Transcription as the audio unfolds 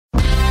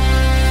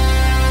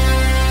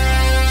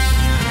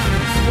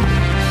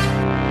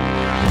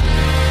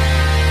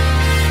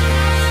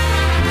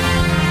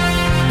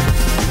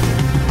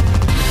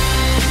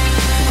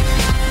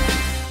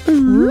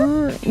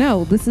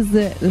This is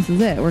it.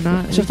 We're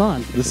not. It's just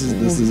on. This is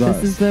us.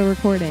 This is the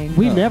recording.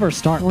 We never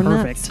start We're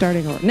perfect. not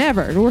starting.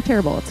 Never. We're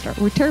terrible at start.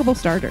 We're terrible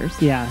starters.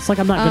 Yeah, it's like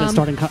I'm not good at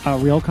starting a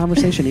real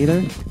conversation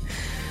either.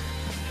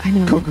 I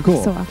know.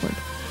 Cool. So awkward.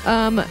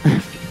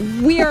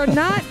 We are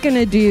not going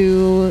to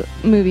do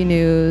movie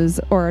news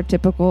or a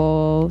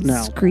typical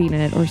screen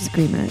it or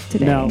scream it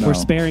today. No, we're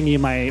sparing you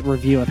my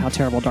review of how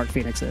terrible Dark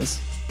Phoenix is.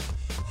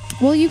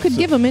 Well, you could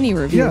give a mini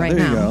review right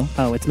there now. You go.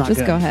 Oh, it's not Just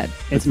good. go ahead.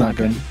 It's not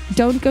good.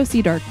 Don't go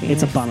see Dark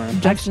Phoenix. It's a bummer.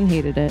 Justin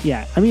hated it.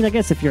 Yeah, I mean, I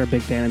guess if you're a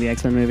big fan of the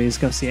X-Men movies,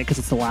 go see it because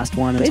it's the last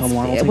one until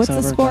Marvel takes What's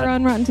over. the score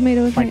on Rotten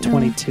Tomatoes like right now?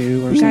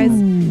 22 or Guys,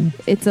 something.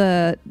 it's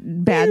a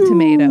bad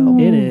tomato.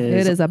 It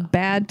is. It is a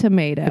bad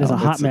tomato. It is a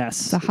hot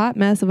mess. It's a hot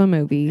mess of a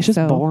movie. It's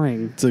just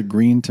boring. It's a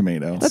green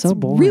tomato. That's so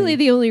boring. really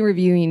the only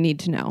review you need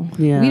to know.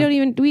 Yeah.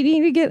 Do we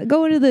need to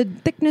go into the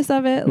thickness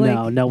of it?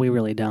 No, we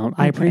really don't.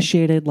 I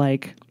appreciated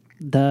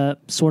the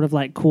sort of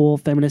cool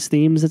feminist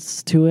themes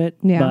that's to it.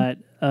 Yeah.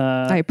 But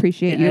I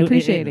appreciate you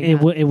appreciating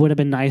it. that. It would have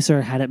been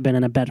nicer had it been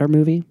in a better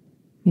movie.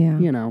 Yeah.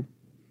 You know,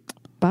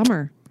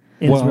 Bummer.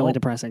 it's really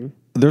depressing.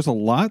 There's a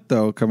lot,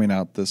 though, coming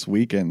out this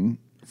weekend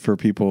for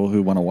people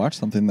who want to watch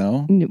something,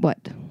 though. What?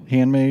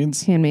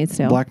 Handmaids. Handmaid's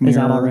Tale. Black Mirror. Is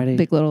out already?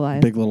 Big Little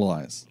Lies. Big Little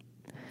Lies.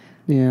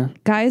 Yeah.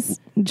 Guys,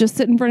 just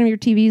sit in front of your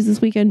TVs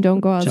this weekend. Don't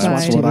go outside.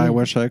 That's what I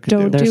wish I could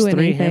Don't do. There's do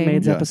 3 anything.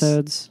 Handmaids Yes.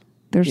 episodes.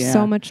 There's Yeah.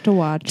 so much to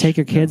watch. Take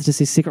your kids to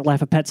see Secret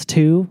Life of Pets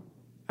 2.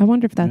 I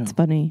wonder if that's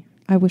funny.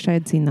 I wish I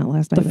had seen that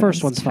last night. The but I first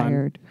was one's fun.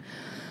 tired.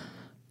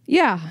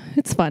 Yeah,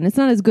 it's fun. It's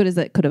not as good as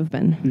it could have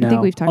been. No. I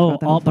think we've talked about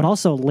that before. But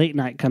also Late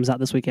Night comes out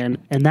this weekend,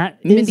 and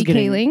that Mindy is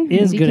getting, Kaling.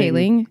 is Mindy getting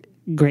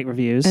Kaling. great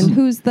reviews. And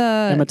who's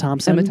the... Emma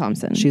Thompson. Emma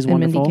Thompson. She's and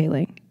wonderful. Mindy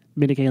Kaling.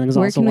 Mindy Kaling is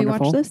Where also can we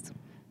wonderful. watch this?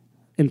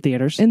 In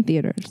theaters. In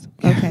theaters.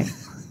 Okay.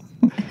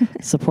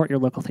 Support your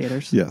local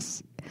theaters.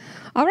 Yes.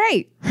 All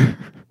right.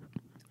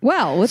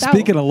 Well, without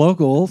Speaking of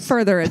locals,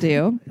 further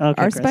ado, our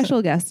Chris.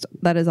 special guest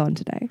that is on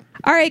today.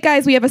 All right,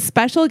 guys, we have a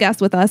special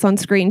guest with us on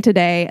screen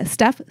today,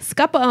 Steph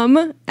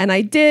Scuppum, and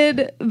I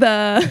did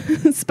the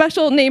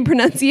special name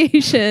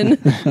pronunciation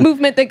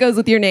movement that goes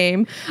with your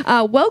name.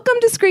 Welcome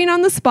to Screen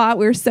on the Spot.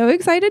 We're so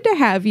excited to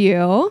have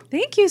you.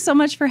 Thank you so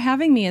much for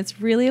having me. It's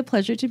really a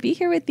pleasure to be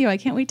here with you. I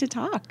can't wait to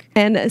talk.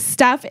 And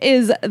Steph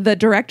is the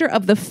director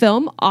of the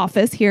film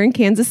office here in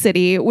Kansas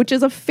City, which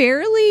is a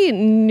fairly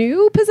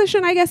new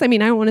position, I guess. I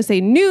mean, I don't want to say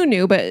new,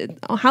 but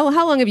how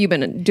long have you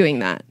been doing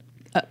that?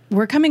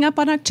 We're coming up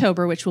on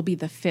October, which will be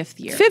the 5th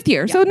year. 5th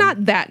year, so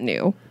not that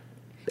new.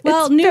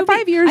 Well, It's- new.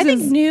 5 years I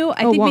think is new. I a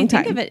think long we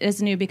think time. of it as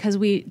new because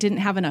we didn't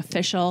have an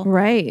official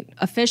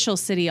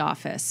city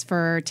office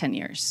for 10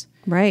 years.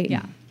 Right.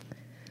 Yeah.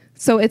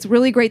 So it's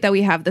really great that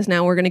we have this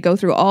now. We're going to go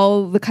through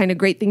all the kind of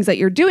great things that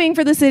you're doing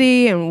for the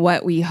city and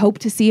what we hope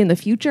to see in the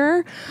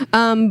future.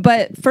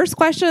 But first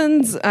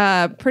question's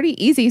pretty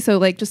easy.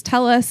 So just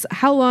tell us,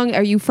 how long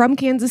are you from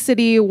Kansas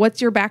City? What's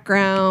your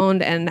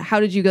background? And how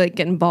did you get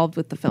involved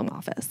with the film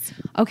office?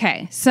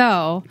 Okay,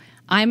 so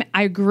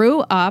I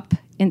grew up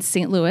in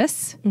St.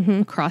 Louis,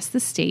 across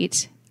the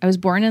state. I was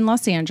born in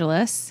Los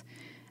Angeles.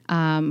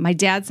 My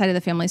dad's side of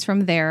the family is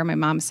from there. My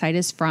mom's side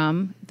is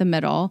from the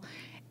middle.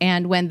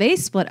 And when they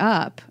split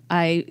up,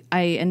 I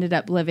ended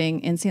up living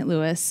in St.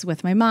 Louis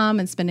with my mom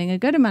and spending a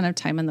good amount of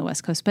time on the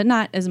West Coast, but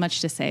not as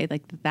much to say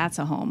that's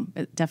a home.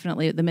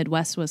 Definitely the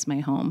Midwest was my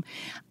home.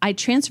 I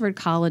transferred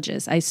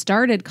colleges. I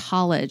started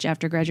college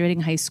after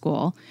graduating high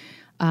school.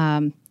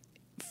 Went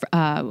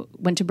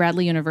to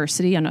Bradley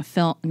University on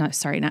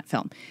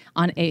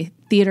on a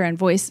theater and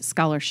voice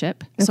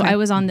scholarship. Okay. So I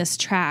was on this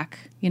track,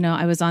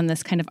 I was on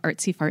this kind of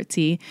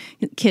artsy-fartsy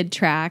kid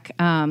track.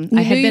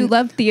 You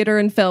loved theater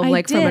and film from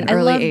an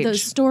early age. I loved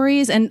those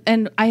stories,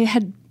 and I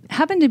had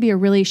happened to be a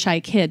really shy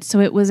kid. So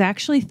it was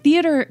actually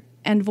theater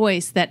and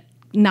voice that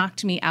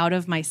knocked me out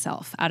of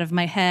myself, out of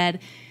my head,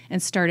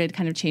 and started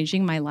kind of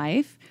changing my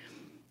life.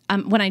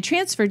 When I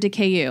transferred to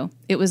KU,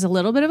 it was a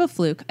little bit of a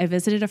fluke. I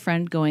visited a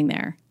friend going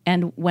there.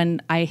 And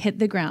when I hit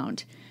the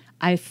ground,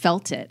 I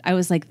felt it. I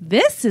was like,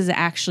 this is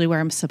actually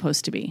where I'm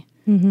supposed to be.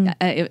 Mm-hmm.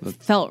 It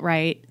felt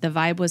right. The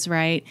vibe was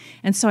right.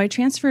 And so I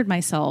transferred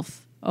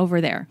myself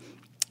over there.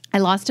 I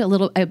lost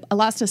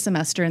a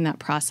semester in that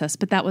process,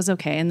 but that was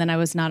okay. And then I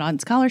was not on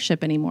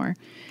scholarship anymore.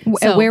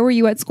 So, where were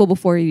you at school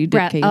before you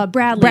did KU?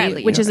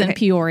 Bradley, which is in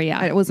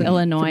Peoria,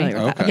 Illinois.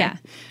 Okay.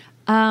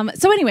 Yeah.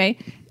 So anyway,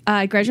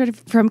 I graduated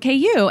from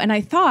KU, and I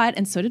thought,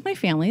 and so did my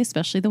family,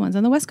 especially the ones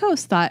on the West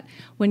Coast, thought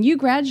when you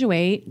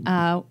graduate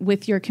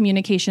with your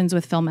communications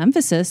with film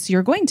emphasis,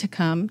 you're going to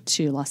come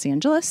to Los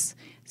Angeles.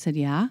 I said,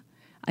 yeah,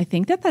 I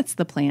think that's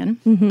the plan.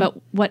 Mm-hmm.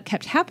 But what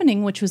kept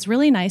happening, which was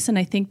really nice, and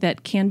I think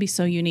that can be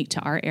so unique to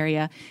our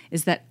area,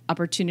 is that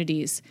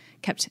opportunities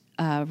kept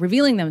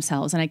revealing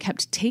themselves, and I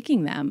kept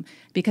taking them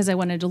because I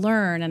wanted to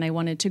learn and I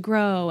wanted to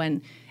grow,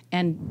 and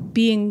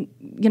being,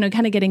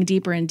 kind of getting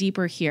deeper and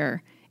deeper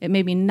here. It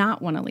made me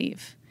not want to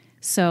leave.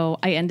 So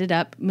I ended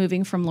up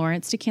moving from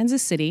Lawrence to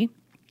Kansas City.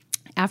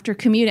 After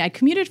commuting, I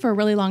commuted for a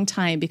really long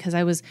time because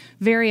I was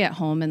very at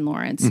home in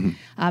Lawrence. Mm-hmm.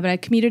 But I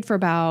commuted for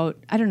about,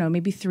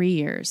 maybe 3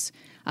 years.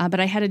 But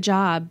I had a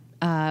job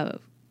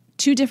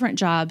 2 different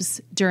jobs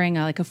during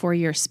like a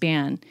 4-year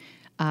span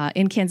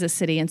in Kansas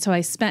City, and so I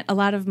spent a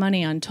lot of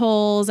money on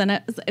tolls.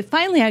 And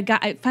finally,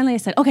 I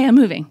said, "Okay, I'm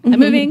moving. I'm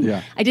moving."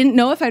 Yeah. I didn't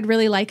know if I'd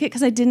really like it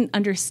because I didn't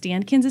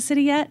understand Kansas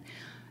City yet,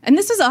 and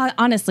this was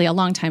honestly a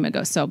long time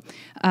ago. So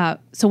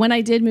when I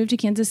did move to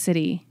Kansas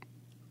City,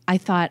 I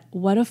thought,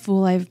 "What a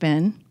fool I've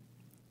been.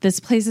 This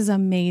place is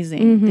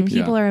amazing. The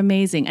people are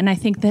amazing," and I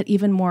think that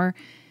even more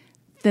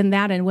than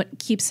that, and what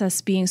keeps us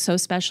being so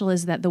special,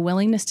 is that the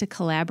willingness to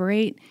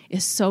collaborate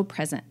is so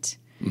present.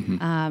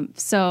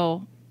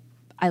 So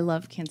I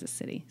love Kansas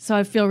City. So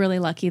I feel really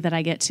lucky that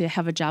I get to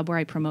have a job where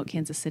I promote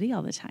Kansas City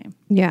all the time.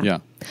 Yeah.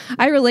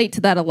 I relate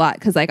to that a lot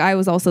because like I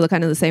was also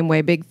the same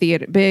way, big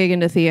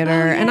into theater,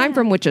 and I'm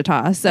from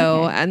Wichita,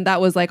 so and that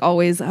was like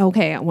always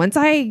okay. Once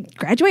I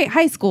graduate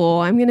high school,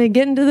 I'm gonna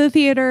get into the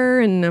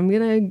theater and I'm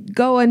gonna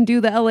go and do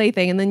the LA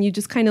thing, and then you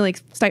just kind of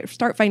like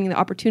start finding the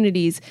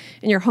opportunities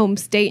in your home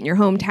state, in your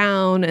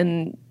hometown,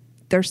 and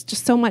there's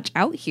just so much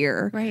out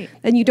here, right?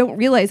 And you don't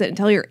realize it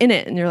until you're in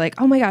it, and you're like,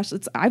 oh my gosh,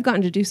 I've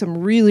gotten to do some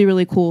really,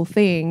 really cool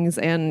things,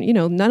 and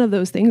none of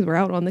those things were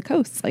out on the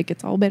coast. Like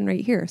it's all been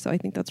right here. So I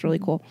think that's really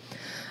cool.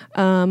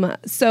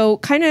 So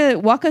kind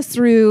of walk us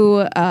through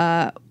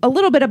a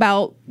little bit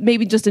about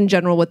maybe just in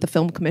general what the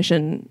Film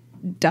Commission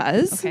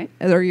does,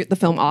 or the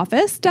Film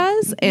Office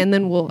does, and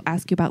then we'll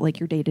ask you about like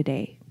your day to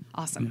day.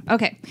 Awesome.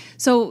 Okay,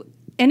 so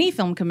any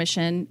film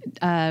commission,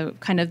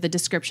 kind of the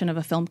description of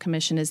a film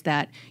commission is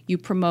that you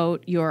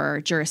promote your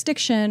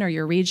jurisdiction or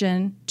your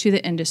region to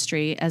the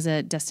industry as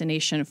a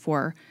destination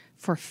for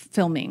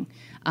filming.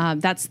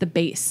 That's the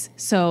base.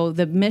 So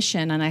the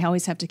mission, and I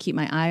always have to keep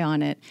my eye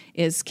on it,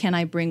 is can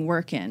I bring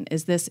work in?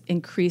 Is this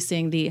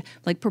increasing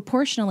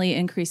proportionally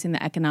increasing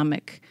the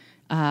economic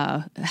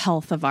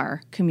health of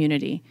our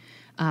community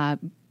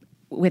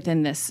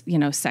within this,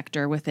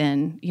 sector,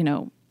 within,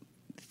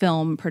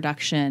 film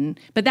production,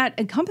 but that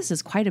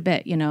encompasses quite a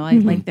bit,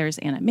 like there's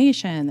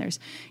animation,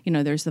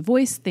 there's the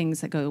voice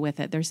things that go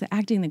with it, there's the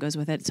acting that goes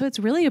with it. So it's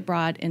really a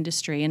broad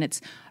industry, and it's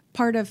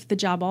part of the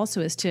job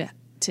also is to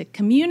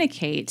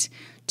communicate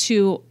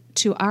to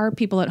our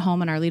people at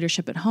home and our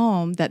leadership at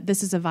home that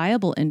this is a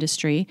viable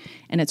industry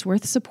and it's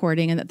worth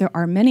supporting, and that there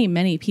are many,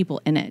 many people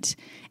in it.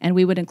 And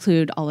we would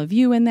include all of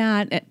you in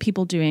that,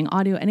 people doing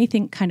audio,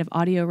 anything kind of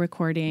audio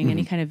recording,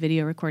 any kind of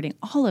video recording,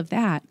 all of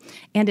that.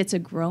 And it's a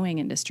growing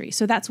industry.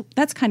 So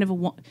that's kind of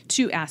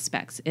two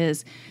aspects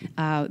is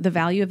the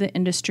value of the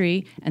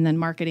industry and then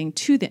marketing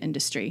to the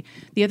industry.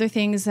 The other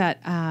things that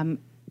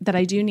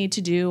I do need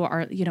to do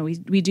are,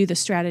 we do the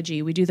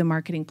strategy, we do the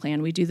marketing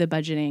plan, we do the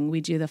budgeting,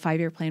 we do the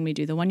 5-year plan, we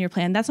do the 1-year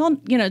plan. That's all,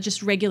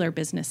 just regular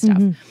business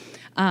stuff.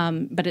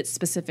 But it's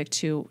specific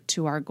to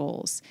our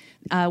goals.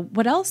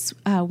 What else?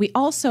 We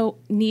also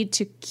need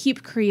to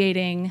keep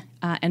creating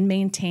and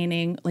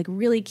maintaining like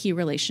really key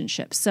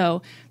relationships.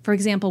 So, for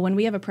example, when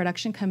we have a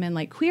production come in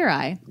like Queer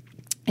Eye,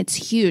 it's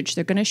huge.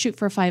 They're going to shoot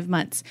for 5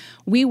 months.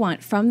 We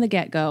want from the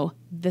get-go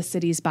the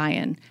city's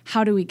buy-in.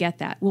 How do we get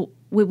that? Well,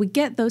 we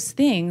get those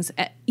things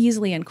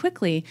easily and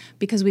quickly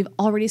because we've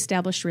already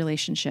established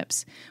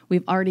relationships.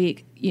 We've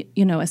already,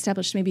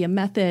 established maybe a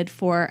method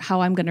for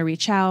how I'm going to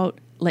reach out,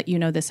 let you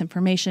know this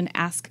information,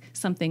 ask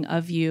something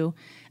of you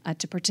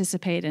to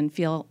participate and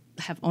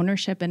have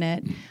ownership in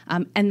it.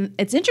 And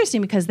it's interesting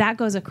because that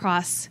goes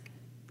across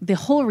the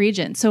whole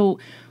region. So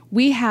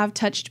we have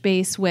touched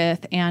base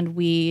with, and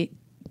we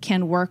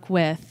can work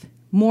with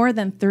more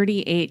than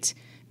 38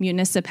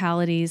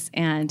 municipalities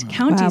and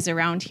counties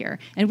around here.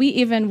 And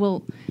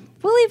we'll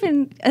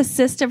even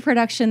assist a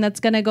production that's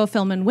going to go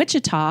film in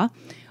Wichita.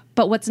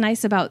 But what's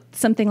nice about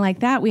something like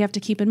that, we have to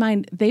keep in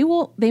mind, they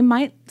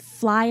might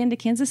fly into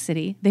Kansas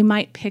City. They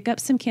might pick up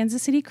some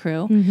Kansas City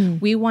crew.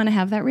 We want to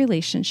have that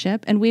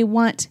relationship, and we don't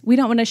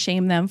want to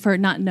shame them for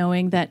not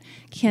knowing that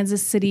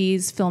Kansas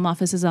City's film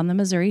office is on the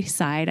Missouri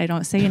side. I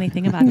don't say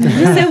anything about that. I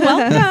just say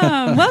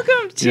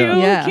welcome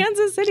to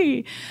Kansas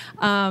City.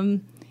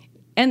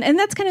 And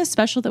that's kind of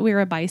special that we're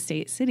a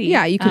bi-state city.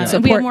 Yeah, you can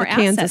support the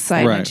Kansas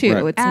side too.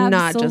 Right. It's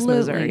not just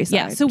Missouri side.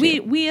 Yeah, so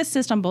we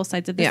assist on both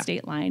sides of the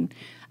state line,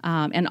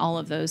 and all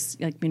of those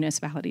like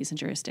municipalities and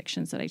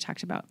jurisdictions that I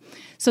talked about.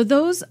 So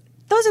those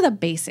are the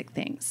basic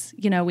things.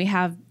 We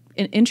have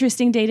an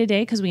interesting day to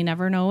day because we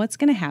never know what's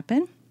going to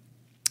happen.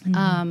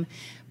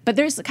 But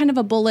there's kind of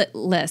a bullet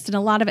list, and a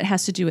lot of it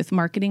has to do with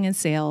marketing and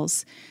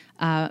sales.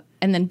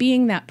 And then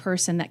being that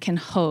person that can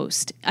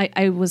host.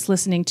 I was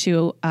listening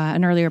to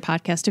an earlier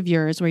podcast of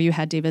yours where you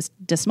had David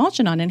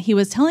Dismalchin on, and he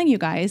was telling you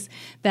guys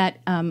that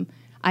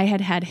I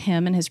had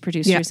him and his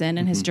producers in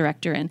and his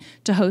director in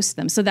to host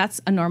them. So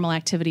that's a normal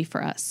activity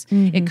for us.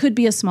 It could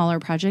be a smaller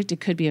project. It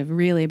could be a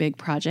really big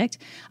project.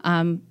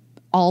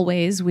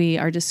 Always we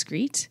are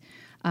discreet.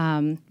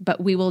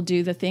 But we will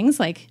do the things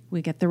like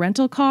we get the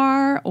rental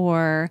car,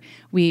 or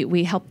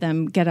we help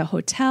them get a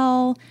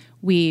hotel.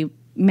 We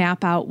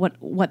map out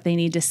what they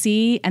need to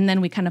see, and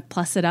then we kind of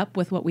plus it up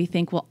with what we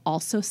think will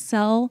also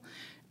sell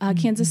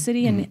Kansas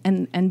City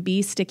and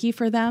be sticky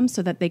for them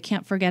so that they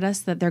can't forget us,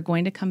 that they're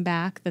going to come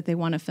back, that they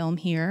want to film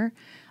here.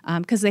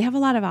 Because they have a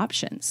lot of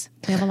options.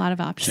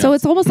 So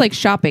it's almost like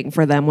shopping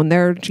for them when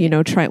they're,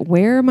 trying,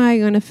 where am I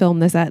going to film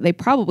this at? They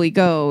probably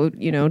go,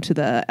 to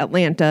the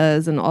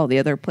Atlantas and all the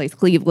other places,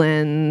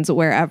 Cleveland's,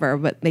 wherever,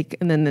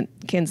 and then the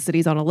Kansas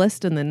City's on a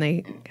list, and then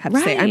they have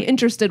to say, I'm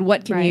interested,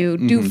 what can you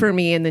do for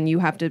me? And then you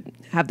have to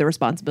have the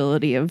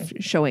responsibility of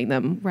showing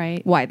them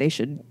why they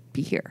should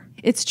be here.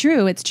 It's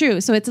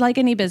true. So it's like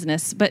any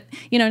business, but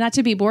not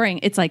to be boring,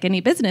 it's like any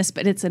business,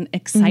 but it's an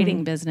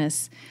exciting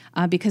business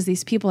because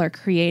these people are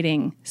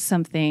creating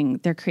something.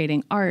 They're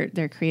creating art.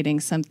 They're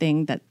creating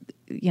something that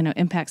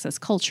impacts us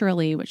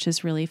culturally, which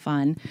is really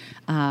fun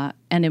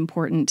and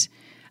important.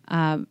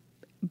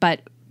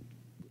 But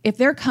if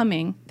they're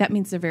coming, that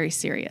means they're very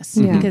serious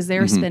because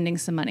they're spending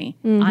some money.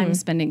 I'm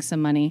spending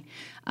some money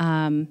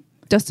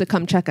just to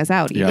come check us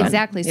out. Yeah.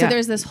 Exactly. So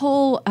there's this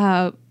whole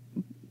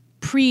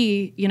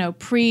pre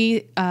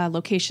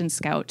location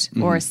scout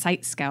or a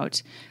site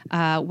scout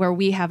where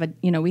we have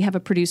a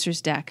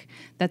producer's deck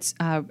that's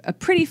a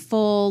pretty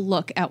full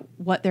look at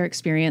what their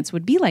experience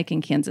would be like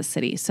in Kansas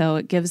City. So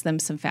it gives them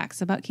some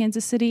facts about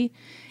Kansas City.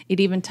 It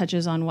even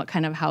touches on what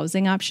kind of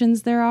housing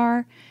options there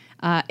are.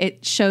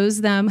 It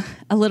shows them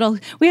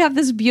we have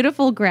this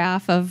beautiful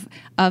graph of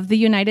the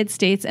United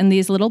States and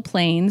these little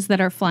planes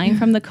that are flying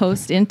from the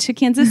coast into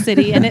Kansas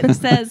City. And it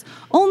says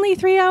only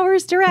 3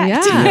 hours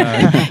direct.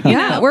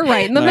 Yeah. We're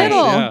right in the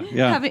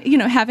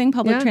middle. Having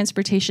public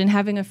transportation,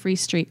 having a free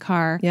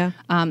streetcar. Yeah.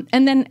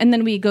 And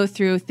then we go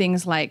through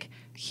things like,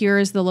 here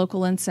is the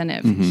local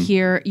incentive.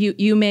 Here,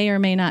 you may or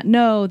may not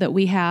know that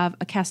we have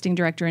a casting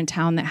director in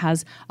town that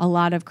has a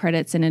lot of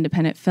credits in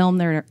independent film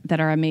that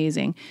are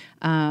amazing.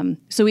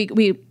 So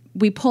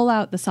we pull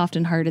out the soft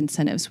and hard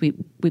incentives. We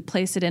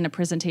place it in a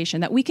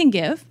presentation that we can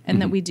give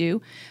and that we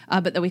do,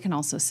 but that we can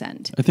also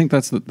send. I think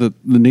that's the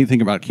neat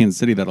thing about Kansas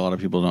City that a lot of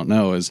people don't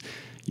know is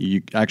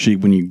you actually,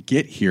 when you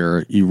get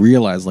here, you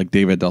realize, like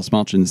David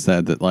Delsmalchin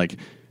said, that like,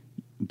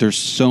 there's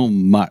so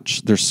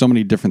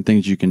many different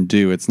things you can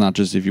do. It's not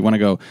just if you want to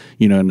go,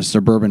 in a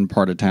suburban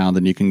part of town,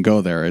 then you can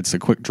go there. It's a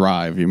quick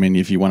drive. I mean,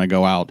 if you want to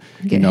go out,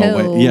 hills.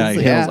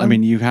 Hills. I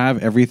mean, you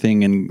have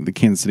everything in the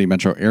Kansas City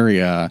metro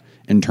area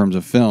in terms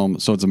of film.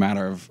 So it's a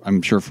matter of,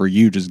 I'm sure for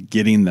you, just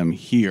getting them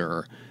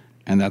here.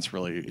 And that's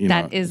really,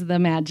 that is the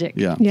magic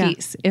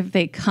piece. If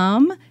they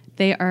come,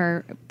 they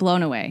are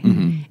blown away.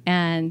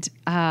 And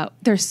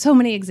there's so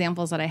many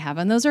examples that I have,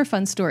 and those are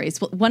fun stories.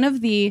 One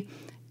of the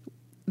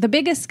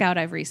biggest scout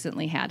I've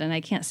recently had, and I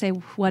can't say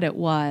what it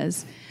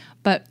was,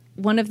 but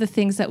one of the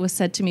things that was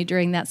said to me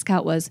during that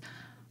scout was,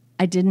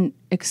 I didn't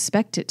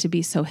expect it to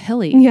be so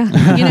hilly.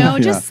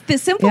 Just the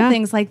simple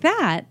things like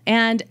that.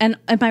 And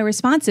my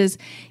response is,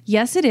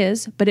 yes, it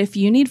is. But if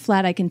you need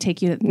flat, I can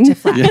take you to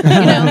flat.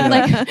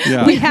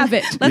 We have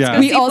it.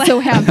 We also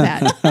have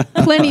that.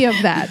 Plenty of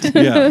that.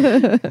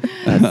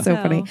 That's so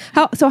funny.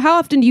 How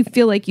often do you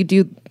feel like you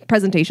do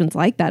presentations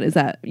like that? Is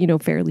that,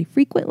 fairly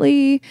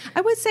frequently?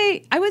 I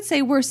would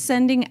say we're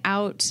sending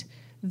out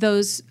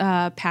those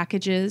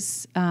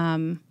packages,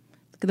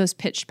 those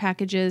pitched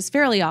packages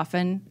fairly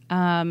often.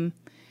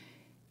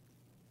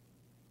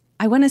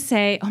 I want to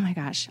say, no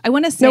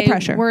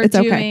pressure. We're it's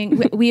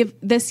doing, okay.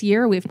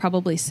 we've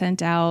probably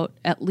sent out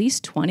at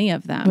least 20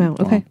 of them. Wow,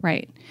 okay.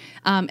 Right.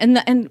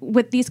 And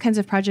with these kinds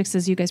of projects,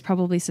 as you guys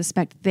probably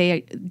suspect,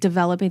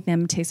 developing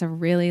them takes a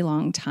really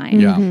long time.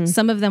 Yeah.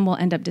 Some of them will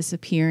end up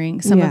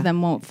disappearing. Some of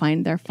them won't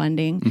find their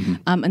funding.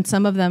 And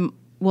some of them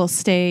will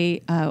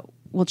stay,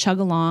 will chug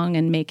along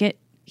and make it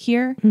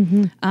here.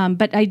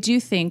 But I do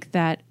think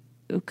that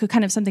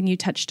kind of something you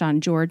touched on,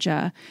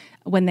 Georgia,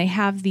 when they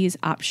have these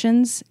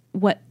options,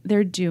 what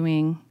they're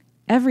doing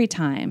every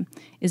time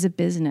is a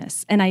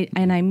business. And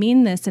I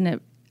mean this, and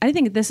I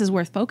think this is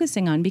worth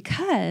focusing on,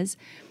 because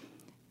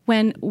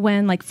when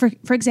like,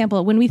 for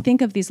example, when we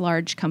think of these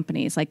large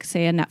companies, like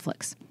say a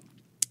Netflix,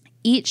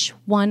 each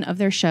one of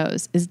their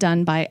shows is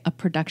done by a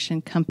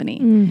production company.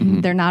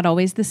 They're not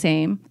always the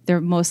same.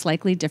 They're most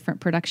likely different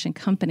production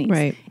companies.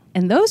 Right.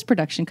 And those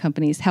production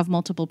companies have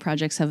multiple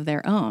projects of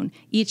their own.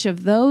 Each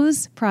of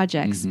those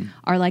projects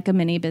are like a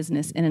mini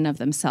business in and of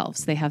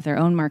themselves. They have their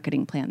own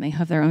marketing plan. They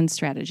have their own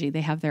strategy.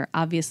 They have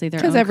obviously their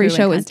own because every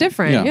show is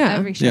different.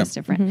 Every show is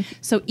different.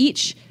 So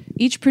each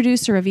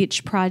producer of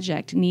each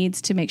project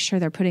needs to make sure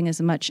they're putting as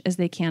much as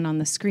they can on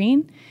the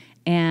screen.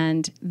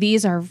 And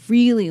these are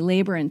really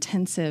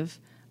labor-intensive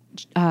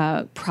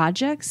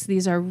projects.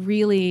 These are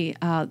really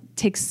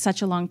takes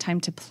such a long time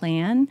to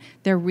plan.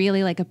 They're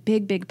really like a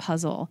big, big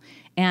puzzle.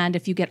 And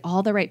if you get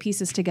all the right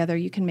pieces together,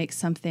 you can make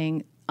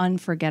something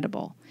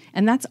unforgettable.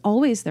 And that's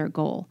always their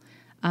goal.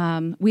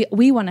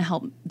 We want to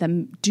help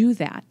them do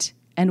that.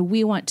 And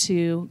we want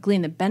to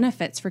glean the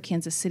benefits for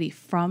Kansas City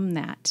from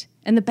that.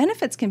 And the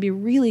benefits can be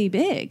really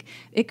big.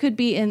 It could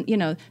be in,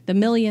 the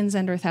millions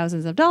and or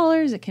thousands of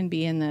dollars. It can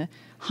be in the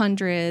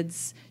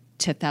hundreds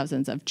to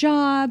thousands of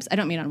jobs. I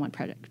don't mean on one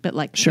project, but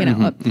like,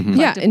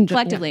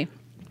 collectively.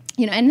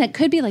 and it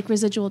could be like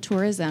residual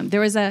tourism.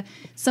 There was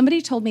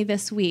somebody told me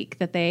this week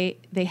that they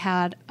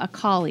had a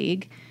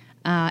colleague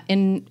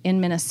in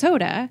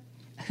Minnesota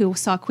who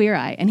saw Queer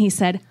Eye, and he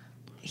said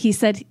he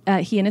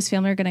and his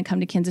family are going to come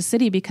to Kansas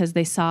City because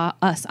they saw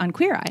us on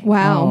Queer Eye.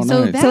 Wow. Oh,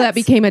 so nice. that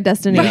became a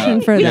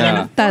destination for We them. can't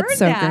afford That's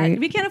so that. great.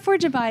 We can't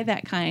afford to buy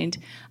that kind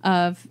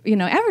of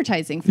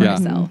advertising for Yeah.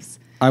 ourselves.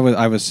 I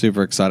was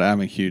super excited. I'm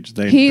a huge.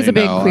 He's they a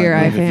big know. Queer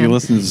Eye If fan. you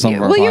listen to some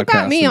of our well, podcasts, you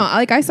got me on.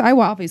 Like I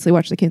obviously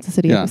watched the Kansas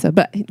City Yeah. episode,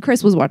 but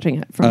Chris was watching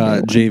it from day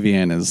one.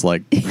 JVN is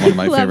like one of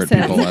my Loves favorite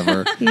him. people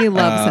ever. He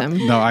loves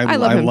him. No, I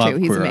love him love too.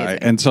 He's Queer Eye, amazing.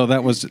 and so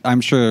that was.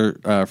 I'm sure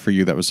for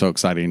you that was so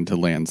exciting to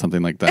land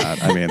something like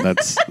that. I mean,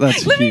 that's Let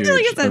me huge tell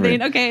you for me.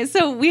 something. Okay,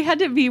 so we had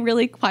to be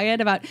really quiet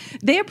about.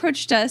 They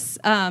approached us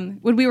when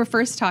we were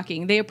first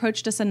talking. They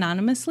approached us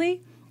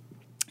anonymously,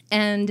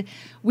 and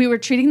we were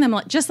treating them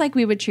just like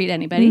we would treat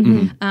anybody.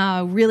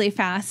 Really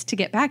fast to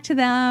get back to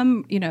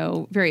them.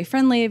 Very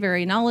friendly,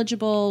 very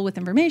knowledgeable with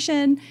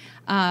information,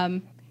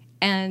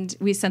 and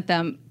we sent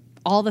them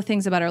all the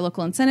things about our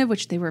local incentive,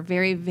 which they were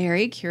very,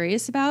 very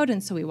curious about.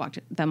 And so we walked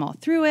them all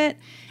through it.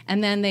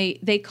 And then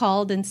they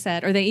called and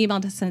said, or they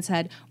emailed us and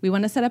said, we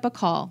want to set up a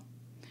call.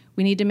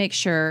 We need to make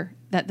sure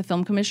that the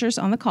film commissioner's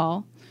on the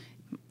call.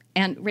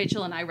 And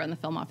Rachel and I run the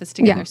film office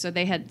together, Yeah. so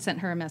they had sent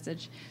her a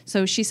message.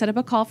 So she set up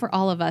a call for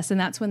all of us, and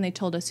that's when they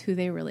told us who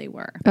they really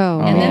were.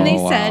 Oh. And then they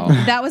Oh, said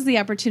wow. that was the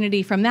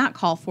opportunity from that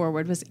call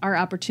forward was our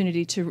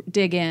opportunity to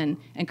dig in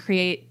and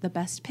create the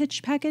best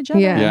pitch package of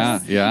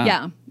Yes. us.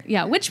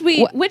 Yeah. Which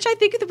I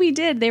think that we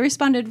did. They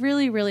responded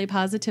really, really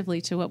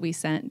positively to what we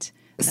sent them.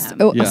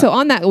 So, so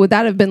on that, would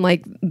that have been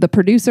like the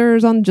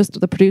producers on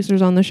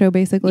the show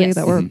basically Yes.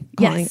 that were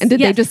calling? Yes. And did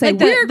they Yes. just say Like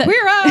the- we're the-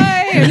 Queer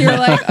Eye? And you're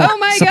like, oh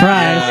my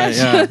Surprise.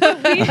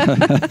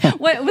 gosh.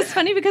 What was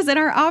funny because in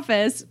our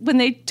office, when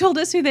they told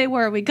us who they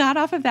were, we got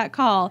off of that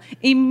call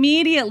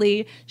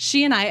immediately.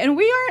 She and I, and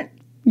we aren't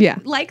Yeah.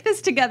 like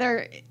this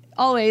together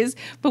always,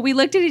 but we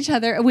looked at each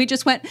other and we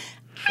just went.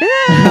 So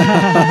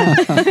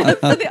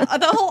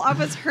the whole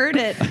office heard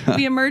it.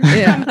 We emerged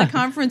from the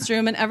conference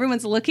room and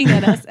everyone's looking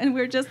at us, and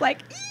we're just like,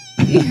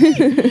 we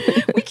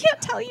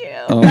can't tell you.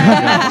 Oh my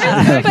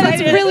God. But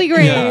it's really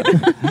great.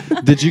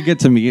 Did you get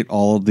to meet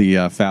all of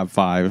the Fab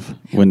Five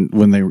when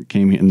they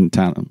came into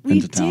town? We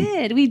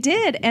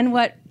did. And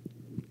what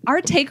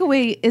our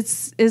takeaway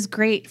is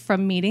great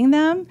from meeting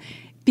them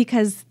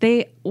because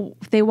they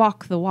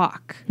walk the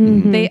walk.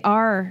 They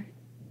are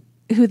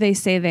who they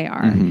say they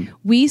are.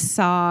 We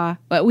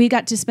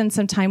got to spend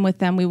some time with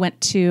them. We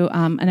went to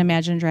an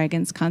Imagine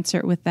Dragons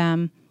concert with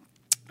them.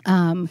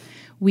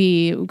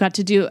 We got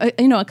to do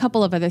a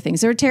couple of other things.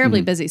 They were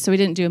terribly busy, so we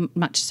didn't do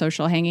much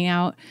social hanging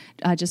out.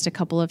 Just a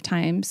couple of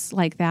times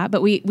like that.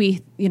 But we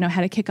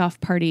had a kickoff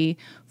party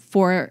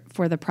for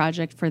the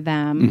project for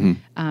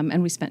them,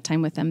 and we spent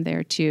time with them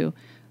there too.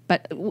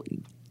 But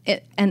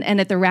and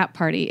at the wrap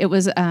party, it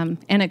was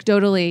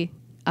anecdotally.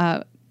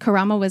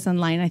 Karama was in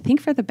line, I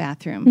think, for the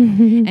bathroom,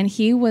 and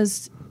he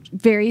was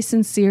very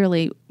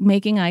sincerely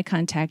making eye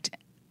contact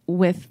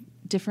with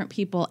different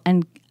people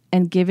and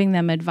giving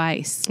them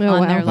advice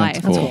on their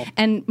life. That's cool.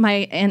 And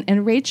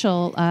and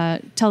Rachel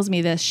tells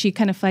me this. She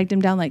kind of flagged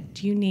him down, like,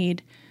 "Do you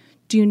need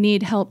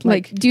help?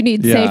 Like, do you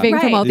need Yeah. saving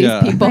from all these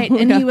Yeah. people? Right?"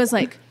 And he was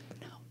like,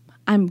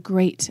 I'm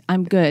great.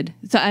 I'm good.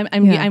 So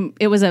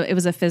it was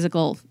a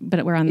physical,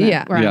 but we're on the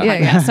Yeah. we're on Yeah. the Yeah,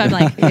 podcast. yeah. So I'm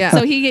like, Yeah.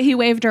 so he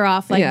waved her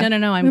off like, Yeah.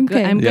 no, I'm good.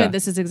 Okay. I'm Yeah. good.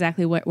 This is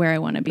exactly where I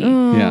want to be.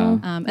 Yeah.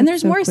 And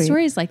there's so more sweet.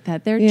 stories like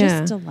that. They're Yeah.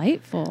 just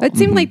delightful. It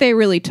seemed like they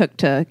really took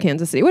to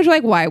Kansas City, which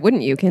like why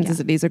wouldn't you? Kansas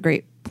City's a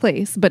great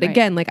place. But Right.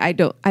 again, like I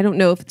don't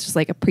know if it's just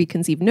like a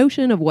preconceived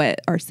notion of what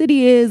our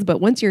city is,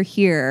 but once you're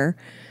here,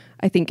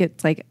 I think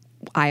it's like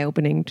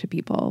eye-opening to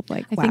people.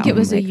 Like I think it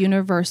was a like,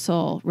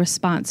 universal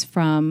response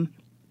from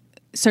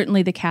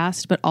certainly the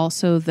cast, but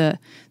also the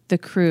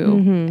crew,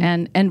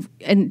 and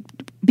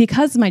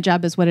because my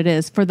job is what it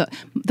is. For the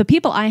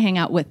people I hang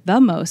out with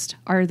the most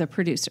are the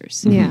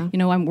producers. Yeah.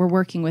 We're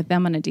working with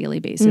them on a daily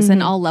basis,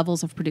 and all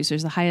levels of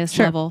producers, the highest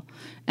level,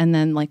 and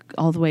then like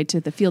all the way to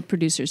the field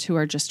producers who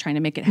are just trying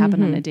to make it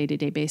happen on a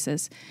day-to-day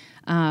basis.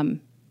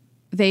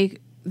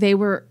 They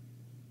were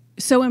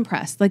so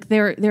impressed. Like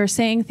they're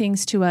saying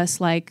things to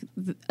us like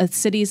a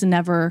city's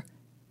never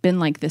been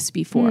like this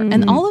before.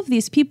 And all of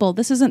these people,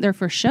 this isn't their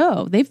first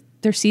show.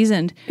 They're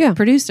seasoned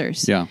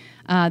producers. Yeah.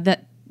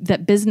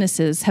 That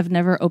businesses have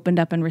never opened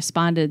up and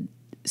responded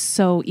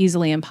so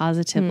easily and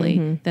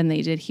positively than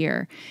they did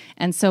here.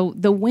 And so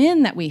the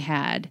win that we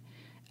had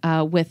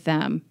with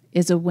them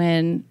is a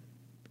win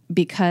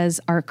because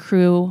our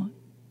crew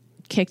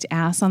kicked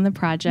ass on the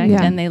project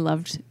and they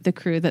loved the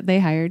crew that they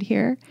hired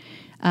here.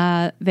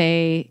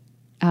 They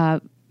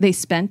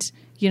spent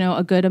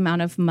a good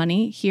amount of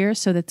money here,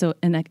 so that's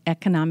an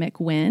economic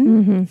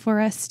win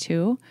for us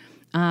too.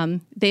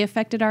 They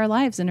affected our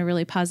lives in a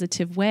really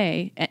positive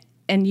way,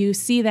 and you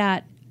see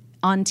that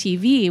on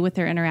TV with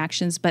their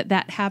interactions, but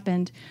that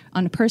happened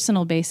on a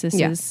personal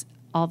basis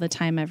all the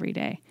time, every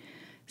day.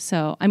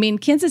 So, I mean,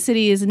 Kansas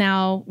City is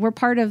now, we're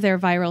part of their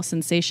viral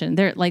sensation.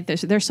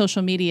 Their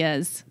social media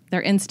is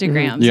Their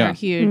Instagrams Yeah. are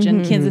huge,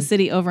 and Kansas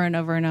City over and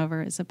over and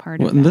over is a part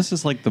Well, of and that. this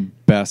is like the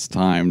best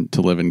time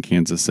to live in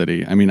Kansas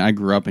City. I mean, I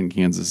grew up in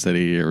Kansas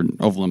City or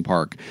Overland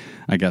Park,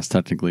 I guess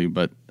technically,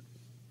 but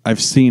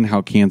I've seen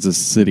how Kansas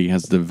City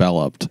has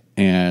developed,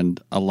 and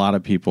a lot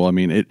of people. I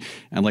mean,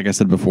 and like I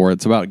said before,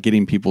 it's about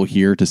getting people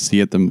here to see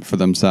it for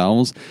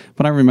themselves.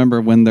 But I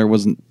remember when there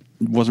wasn't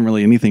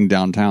really anything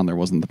downtown. There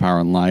wasn't the power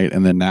and light,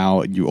 and then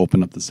now you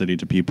open up the city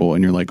to people,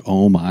 and you're like,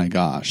 oh my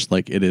gosh,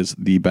 like it is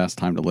the best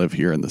time to live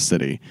here in the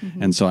city.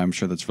 And so I'm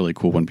sure that's really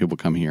cool when people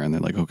come here and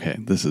they're like, okay,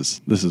 this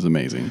is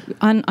amazing.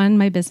 On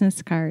my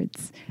business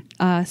cards,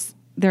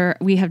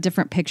 we have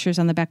different pictures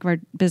on the back of our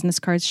business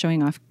cards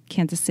showing off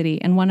Kansas City,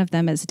 and one of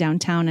them is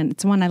downtown, and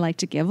it's one I like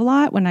to give a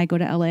lot when I go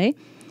to LA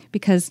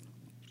because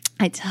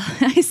I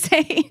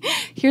say,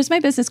 here's my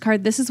business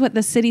card. This is what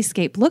the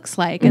cityscape looks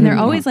like. And they're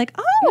always like,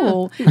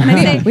 oh. And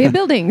I say, We have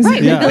buildings.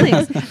 right, we have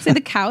buildings. So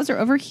the cows are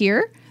over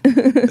here.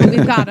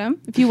 We've got them.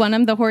 If you want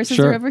them, the horses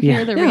Sure. are over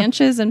here. The Yeah.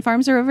 ranches and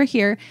farms are over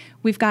here.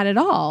 We've got it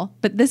all.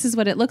 But this is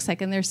what it looks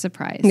like. And they're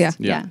surprised.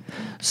 Yeah.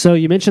 So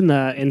you mentioned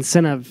the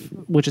incentive,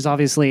 which is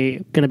obviously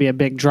going to be a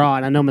big draw,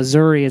 and I know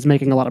Missouri is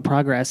making a lot of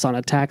progress on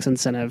a tax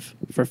incentive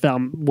for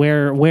film.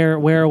 Where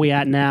are we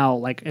at now?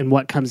 Like, and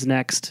what comes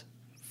next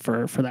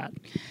for that?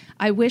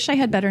 I wish I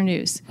had better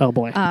news. Oh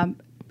boy.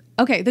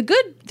 Okay, the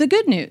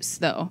good news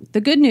though. The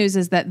good news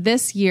is that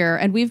this year,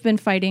 and we've been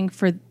fighting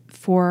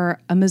for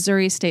a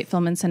Missouri State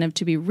Film Incentive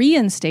to be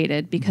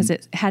reinstated because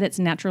it had its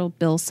natural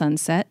bill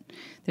sunset.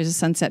 There's a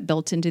sunset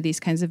built into these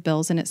kinds of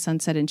bills, and it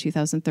sunset in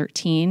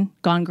 2013.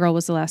 Gone Girl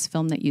was the last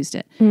film that used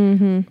it.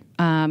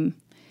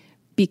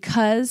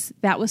 Because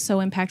that was so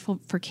impactful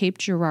for Cape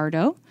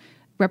Girardeau,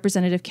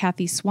 Representative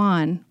Kathy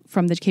Swan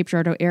from the Cape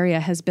Girardeau area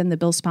has been the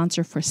bill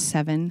sponsor for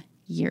 7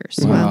 years.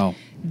 Wow.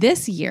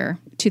 This year,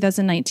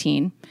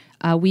 2019,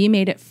 we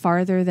made it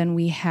farther than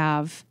we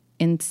have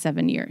in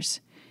 7 years.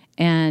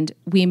 And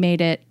we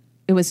made it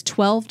was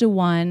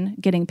 12-1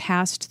 getting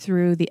passed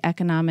through the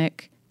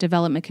Economic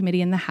Development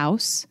Committee in the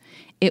House.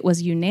 It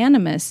was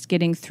unanimous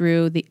getting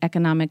through the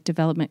Economic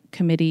Development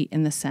Committee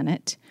in the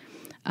Senate.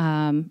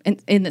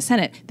 In the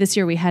Senate, this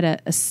year we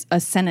had a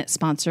Senate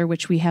sponsor,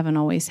 which we haven't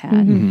always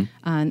had,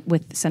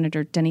 with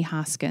Senator Denny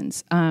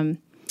Hoskins.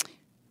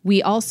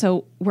 We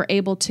also were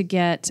able to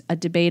get a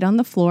debate on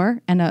the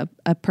floor and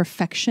a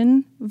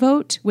perfection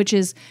vote, which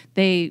is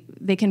they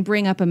can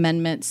bring up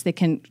amendments, they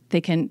can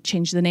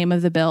change the name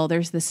of the bill.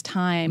 There's this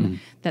time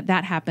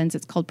that happens.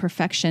 It's called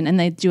perfection, and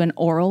they do an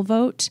oral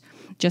vote,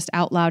 just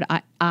out loud,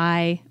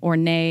 aye or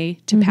nay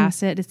to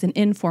pass it. It's an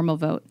informal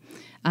vote.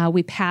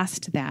 We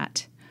passed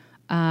that.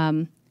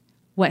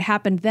 What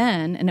happened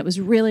then, and it was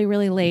really,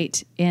 really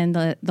late in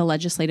the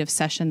legislative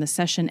session. The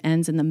session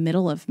ends in the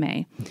middle of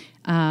May.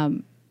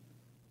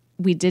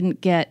 We didn't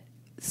get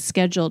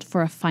scheduled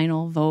for a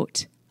final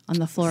vote on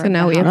the floor. So of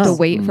now the we have House. to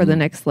wait for the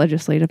next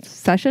legislative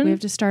session? We have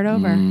to start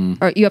over.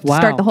 Or you have to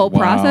start the whole Wow.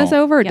 process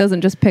over? It Yep.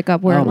 doesn't just pick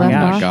up where Oh it my left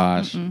Oh my off?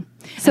 gosh. So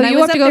And I you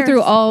was have to up go there-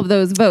 through all of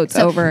those votes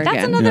over That's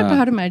again. another Yeah.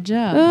 part of my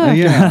job.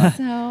 Yeah.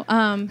 So,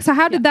 So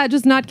how did that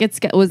just not get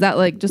scheduled? Was that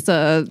like just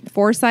a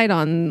foresight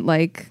on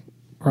like,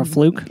 Or a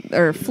fluke?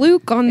 or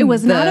fluke on it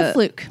was not the- a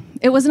fluke.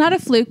 It was not a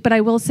fluke, but I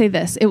will say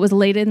this. It was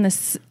late in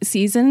this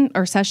season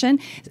or session.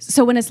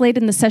 So when it's late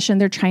in the session,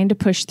 they're trying to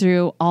push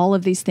through all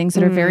of these things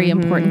that are very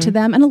important to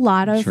them. And a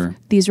lot of Sure.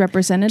 these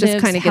representatives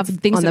Just kind of have gets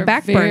things on that the are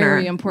back very burner.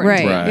 important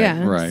to Right.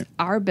 them. Right. Yeah. Right.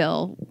 Our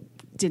bill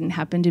didn't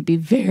happen to be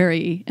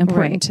very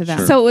important Right. to them.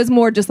 Sure. So it was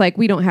more just like,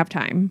 we don't have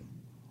time.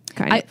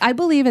 Kind of. I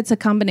believe it's a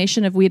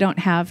combination of we don't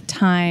have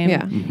time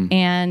Yeah.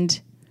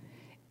 and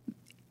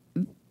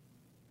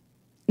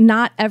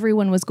not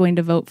everyone was going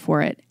to vote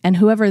for it. And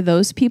whoever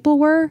those people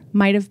were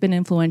might have been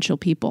influential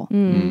people.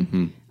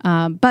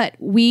 But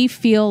we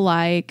feel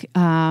like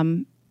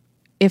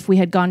if we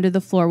had gone to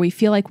the floor, we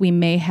feel like we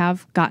may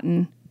have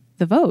gotten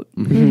the vote.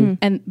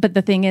 But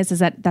the thing is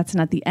that that's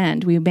not the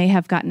end. We may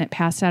have gotten it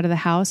passed out of the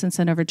House and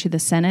sent over to the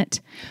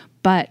Senate,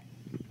 but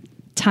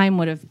time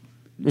would have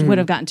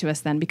gotten to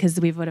us then because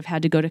we would have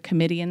had to go to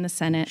committee in the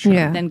Senate,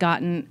 Yeah. then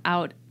gotten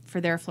out for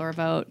their floor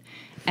vote,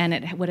 and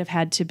it would have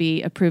had to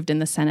be approved in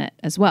the Senate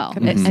as well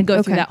and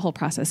go through Okay. that whole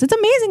process. It's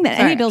amazing that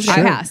any right. bills get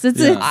Sure. passed. It's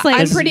Yeah.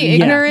 like I'm pretty yeah.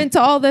 ignorant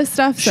to all this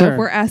stuff, so Sure. if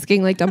we're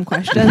asking like dumb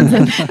questions,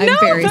 I'm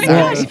very my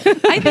sorry. gosh.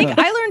 I think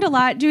I learned a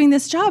lot doing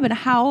this job and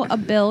how a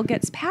bill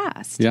gets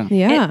passed. Yeah.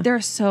 Yeah. There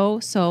are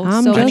so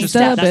I'm many just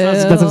steps. a bill.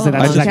 That's what I'm saying. That's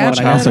I just exactly watch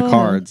what I House know. of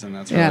Cards, and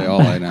that's really Yeah.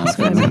 all I know.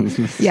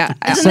 Yeah.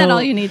 Isn't So- that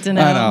all you need to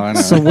know? I know.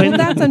 So Well, when?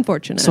 that's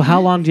unfortunate. So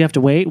how long do you have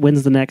to wait?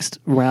 When's the next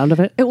round of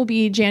it? It will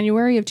be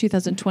January of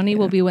 2020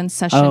 will be when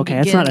session Oh, okay,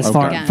 that's not as begins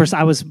far. again. First,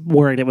 I was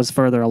worried it was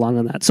further along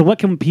than that. So, what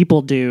can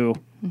people do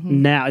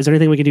now? Is there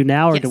anything we can do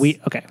now, or do Yes. we?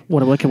 Okay,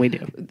 what can we do?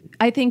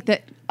 I think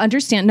that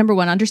number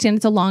one, understand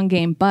it's a long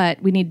game,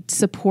 but we need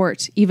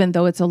support even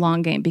though it's a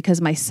long game because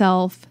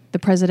myself, the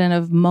president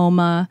of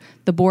MoMA,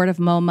 the board of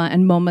MoMA,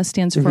 and MoMA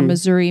stands for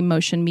Missouri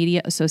Motion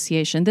Media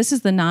Association. This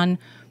is the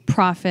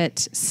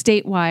non-profit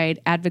statewide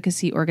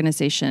advocacy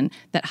organization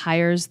that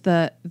hires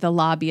the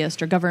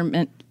lobbyist or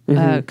government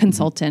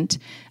consultant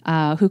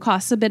who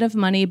costs a bit of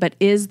money, but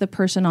is the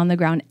person on the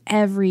ground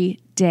every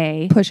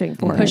day Pushing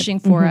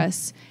for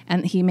us,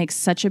 and he makes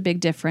such a big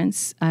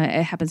difference.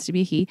 It happens to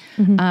be he.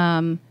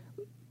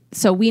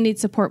 So we need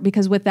support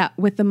because with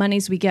the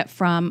monies we get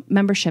from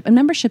membership, and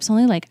membership's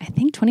only like I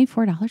think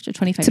 $24 to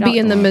 $25 to be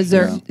in the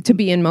Missouri, to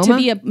be in MoMA, to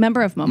be a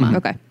member of MoMA.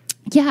 Okay.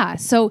 Yeah.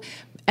 So,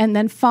 and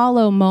then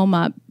follow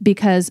MoMA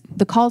because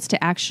the calls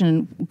to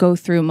action go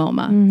through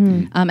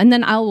MoMA. And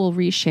then I will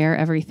reshare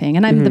everything.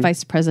 And I'm the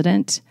vice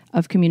president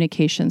of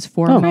communications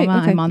for MoMA. great.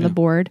 Okay. I'm on the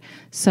board.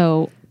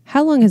 So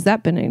How long has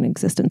that been in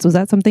existence? Was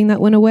that something that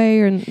went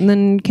away and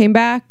then came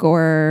back,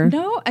 or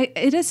no,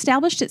 it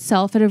established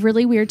itself at a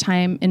really weird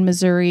time in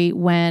Missouri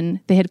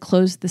when they had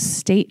closed the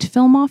state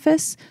film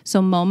office.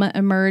 So MoMA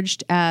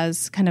emerged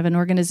as kind of an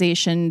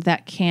organization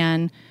that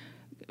can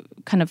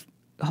kind of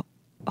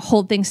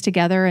hold things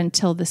together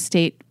until the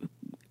state,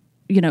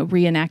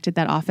 reenacted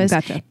that office.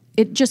 Gotcha.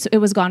 It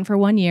was gone for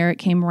 1 year. It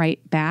came right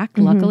back,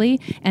 luckily,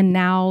 and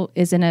now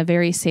is in a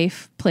very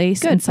safe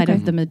place inside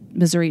of the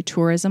Missouri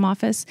Tourism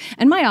Office.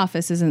 And my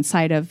office is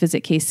inside of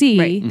Visit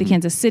KC, the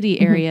Kansas City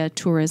area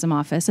tourism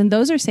office, and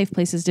those are safe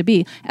places to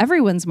be.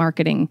 Everyone's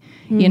marketing,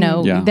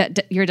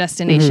 your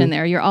destination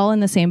there. You're all in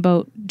the same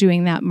boat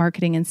doing that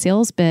marketing and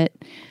sales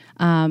bit,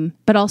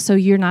 but also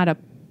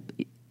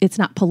it's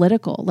not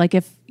political. Like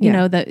if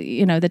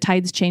the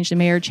tides change, the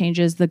mayor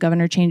changes, the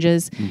governor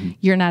changes,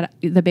 you're not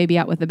the baby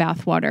out with the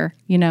bathwater.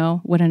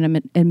 When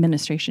an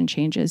administration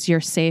changes, you're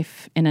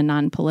safe in a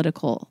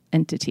non-political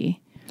entity.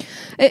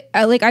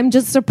 I'm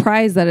just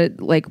surprised that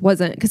it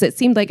wasn't, because it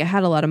seemed like it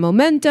had a lot of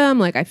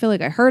momentum. I feel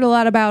like I heard a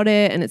lot about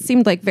it, and it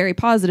seemed like very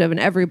positive, and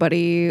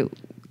everybody.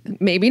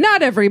 Maybe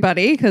not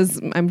everybody, because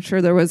I'm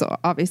sure there was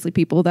obviously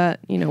people that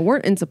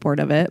weren't in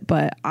support of it,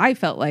 but I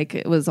felt like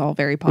it was all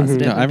very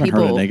positive. I haven't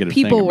heard a negative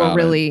thing people were about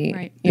really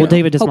Right. Well,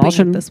 David hoping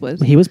Dismalshin, this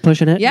was he was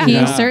pushing it. Yeah.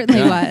 He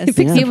certainly was.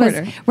 Big He was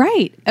supporter.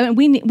 right. I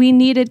mean, we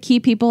needed key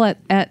people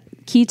at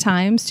key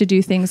times to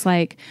do things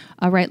like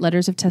write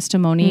letters of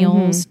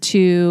testimonials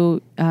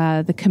to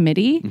the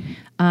committee.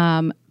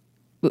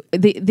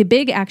 The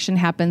big action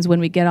happens when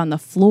we get on the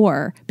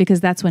floor, because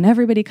that's when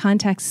everybody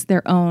contacts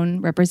their own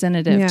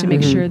representative to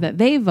make sure that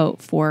they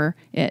vote for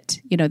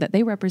it, that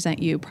they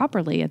represent you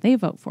properly and they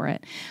vote for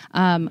it.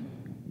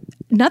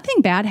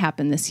 Nothing bad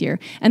happened this year.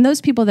 And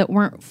those people that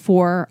weren't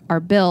for our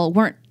bill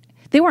weren't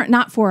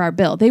not for our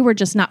bill. They were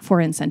just not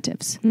for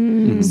incentives.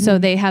 So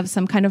they have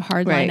some kind of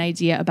hardline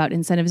idea about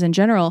incentives in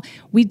general.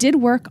 We did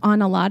work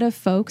on a lot of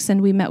folks, and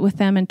we met with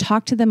them and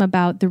talked to them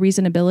about the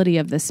reasonability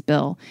of this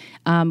bill.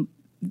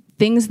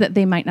 Things that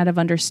they might not have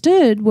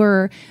understood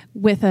were,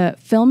 with a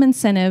film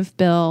incentive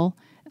bill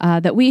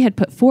that we had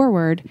put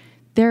forward,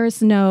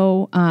 there's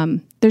no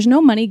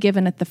money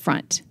given at the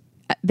front.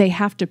 They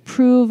have to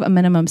prove a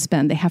minimum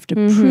spend. They have to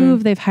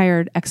prove they've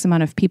hired X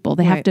amount of people.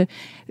 They have to,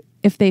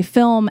 if they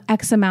film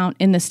X amount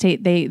in the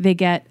state, they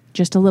get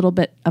just a little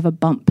bit of a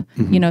bump,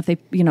 if they,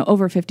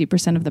 over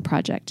 50% of the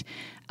project.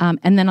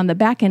 And then on the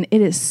back end,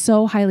 it is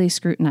so highly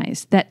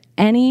scrutinized that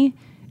any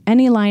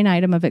line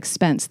item of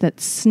expense that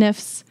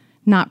sniffs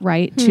not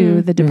right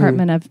to the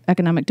Department of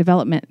Economic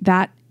Development,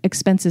 that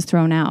expense is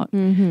thrown out.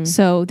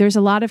 So there's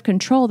a lot of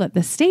control that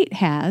the state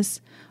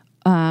has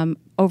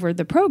over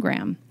the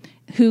program,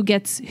 who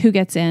gets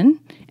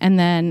in, and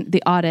then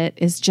the audit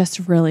is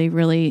just really,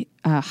 really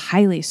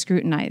highly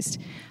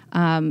scrutinized.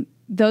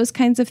 Those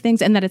kinds of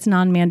things, and that it's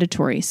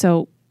non-mandatory.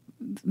 So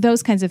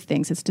those kinds of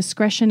things. It's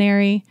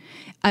discretionary.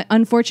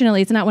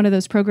 Unfortunately, it's not one of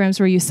those programs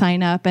where you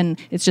sign up and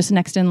it's just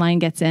next in line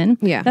gets in.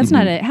 Yeah. That's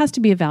not it. It has to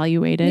be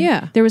evaluated.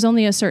 Yeah. There was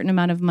only a certain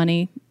amount of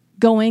money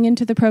going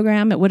into the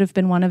program. It would have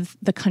been one of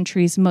the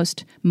country's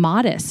most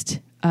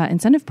modest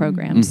incentive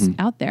programs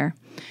out there.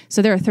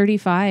 So there are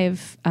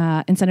 35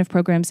 incentive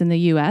programs in the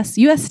U.S.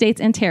 states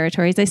and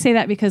territories. I say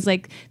that because, the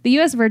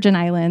U.S. Virgin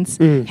Islands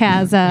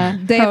has a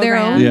they have their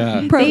own.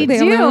 Yeah. They have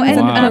do. their own And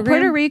program?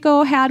 Puerto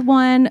Rico had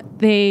one.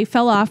 They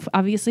fell off,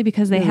 obviously,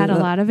 because they had a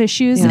lot of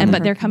issues,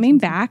 but they're coming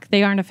back.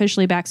 They aren't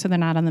officially back, so they're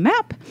not on the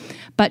map.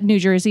 But New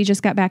Jersey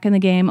just got back in the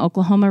game.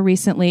 Oklahoma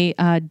recently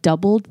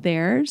doubled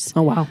theirs.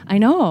 Oh, wow. I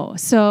know.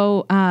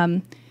 So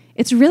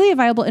it's really a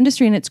viable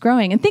industry, and it's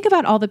growing. And think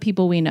about all the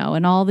people we know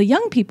and all the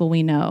young people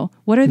we know.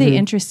 What are they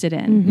interested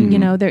in?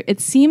 It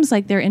seems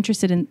like they're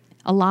interested in,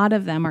 a lot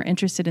of them are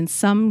interested in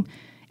some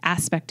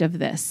aspect of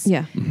this.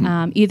 Yeah.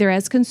 Either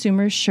as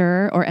consumers,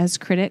 sure, or as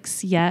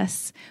critics,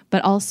 yes,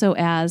 but also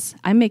as,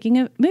 I'm making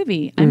a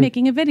movie, I'm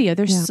making a video.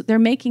 They're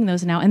making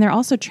those now, and they're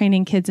also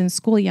training kids in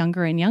school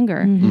younger and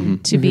younger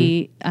to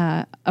be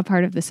a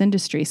part of this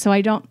industry. So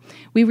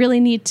we really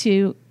need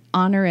to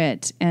honor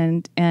it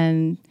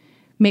and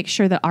make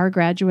sure that our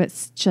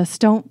graduates just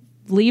don't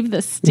leave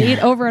the state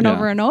over and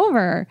over and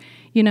over.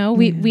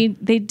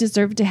 They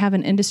deserve to have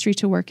an industry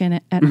to work in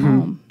at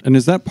home. And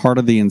is that part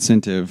of the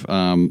incentive,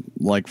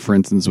 for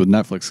instance, with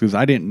Netflix? Because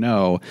I didn't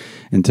know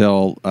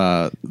until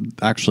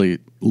actually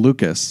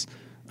Lucas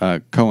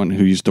Cohen,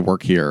 who used to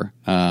work here,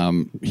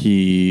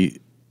 he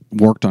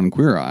worked on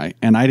Queer Eye,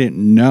 and I didn't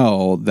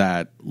know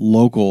that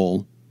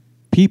local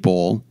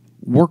people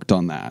worked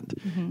on that.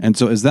 And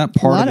so is that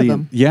part lot of the of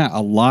them. yeah,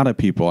 a lot of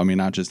people, I mean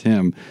not just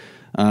him.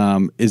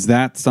 Is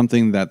that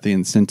something that the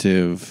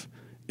incentive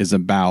is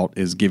about,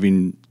 is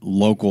giving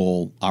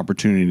local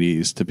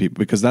opportunities to people?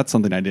 Because that's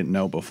something I didn't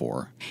know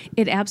before.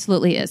 It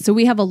absolutely is. So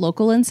we have a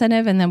local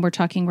incentive, and then we're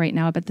talking right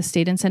now about the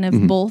state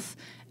incentive.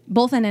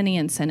 Both and any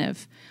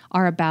incentive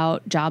are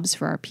about jobs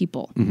for our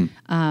people.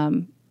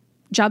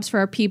 Jobs for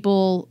our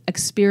people,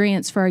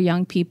 experience for our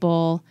young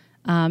people,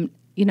 and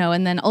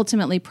then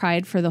ultimately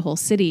pride for the whole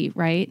city,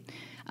 right?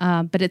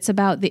 But it's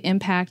about the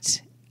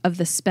impact of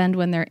the spend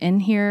when they're in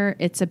here.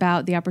 It's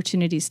about the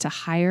opportunities to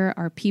hire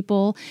our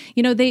people.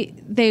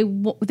 They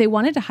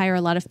wanted to hire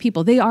a lot of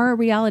people. They are a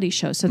reality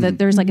show, so that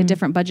there's like a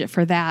different budget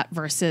for that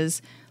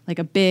versus like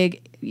a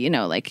big,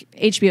 like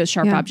HBO's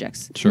Sharp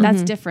Objects. Sure.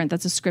 That's different.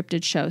 That's a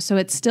scripted show. So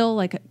it's still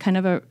like kind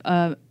of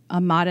a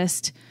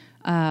modest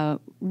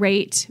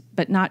rate,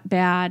 but not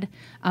bad.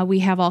 We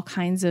have all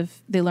kinds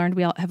of, they learned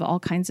we all have all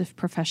kinds of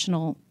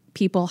professional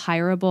people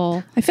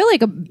hireable. I feel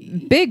like a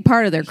big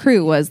part of their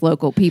crew was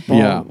local people.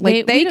 Yeah.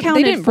 Like We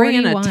counted didn't bring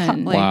in a 41.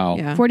 ton. Like, Wow.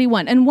 yeah.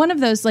 41. And one of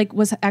those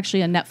was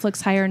actually a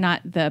Netflix hire,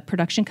 not the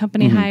production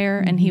company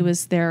hire. And he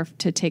was there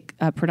to take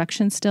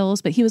production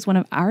stills, but he was one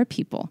of our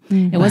people.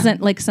 It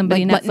wasn't like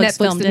somebody Like Netflix, Netflix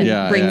filmed didn't it.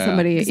 Yeah, bring yeah.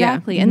 somebody.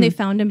 Exactly. Yeah. And they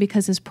found him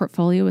because his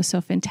portfolio was so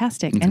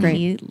fantastic. And great.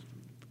 he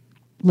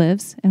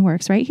lives and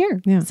works right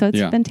here. Yeah. So it's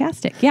Yeah.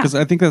 fantastic. Yeah. Because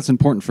I think that's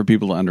important for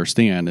people to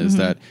understand is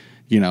that,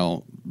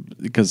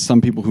 because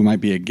some people who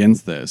might be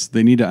against this,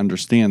 they need to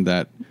understand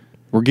that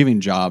we're giving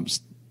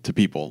jobs to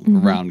people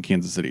around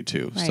Kansas City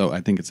too. So Right.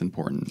 I think it's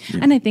important. Yeah.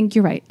 And I think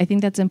you're right. I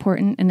think that's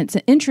important. And it's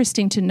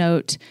interesting to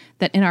note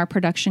that in our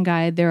production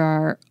guide, there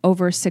are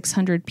over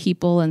 600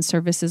 people and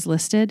services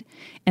listed.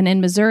 And in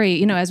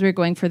Missouri, as we're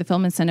going for the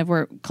film incentive,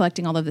 we're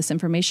collecting all of this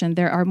information.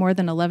 There are more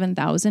than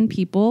 11,000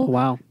 people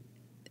Wow.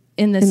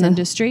 in this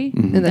industry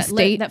in the that,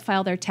 state? that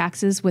file their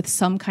taxes with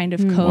some kind of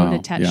code Wow.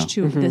 attached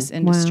Yeah. to this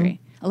industry.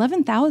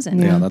 11,000.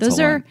 Yeah, that's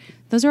a lot.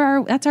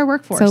 That's our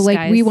workforce. So like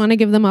guys. we want to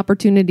give them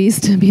opportunities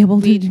to be able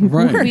to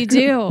Right. We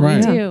do.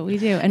 Right. We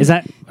do. And Is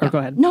that? Or go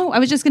ahead. no, I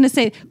was just going to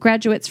say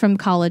graduates from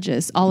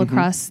colleges all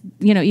across,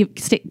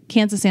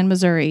 Kansas and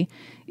Missouri,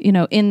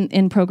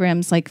 in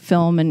programs like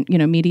film and,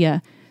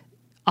 media,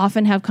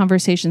 often have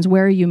conversations.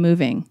 Where are you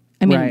moving?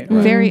 I mean, Right.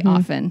 very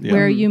often. Yeah.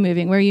 Where are you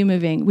moving? Where are you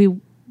moving? We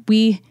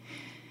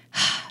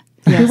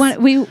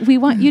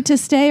want you to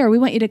stay, or we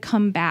want you to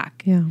come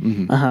back. Yeah.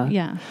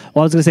 Yeah.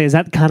 Well, I was going to say, is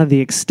that kind of the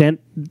extent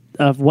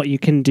of what you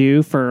can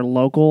do for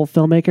local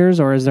filmmakers,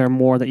 or is there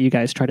more that you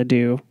guys try to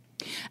do?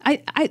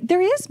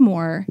 There is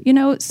more,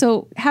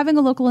 so having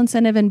a local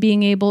incentive and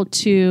being able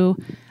to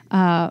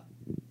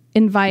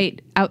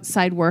invite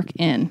outside work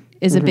in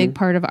is a big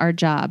part of our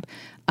job.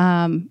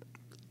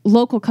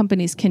 Local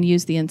companies can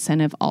use the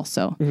incentive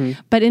also.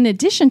 But in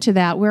addition to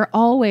that, we're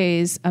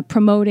always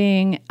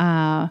promoting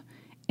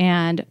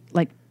and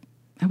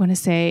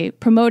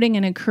promoting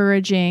and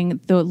encouraging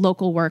the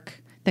local work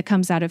that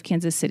comes out of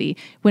Kansas City.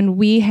 When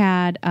we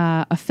had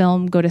a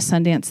film go to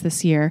Sundance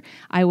this year,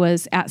 I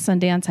was at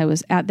Sundance. I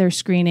was at their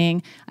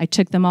screening. I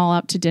took them all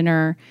out to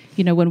dinner.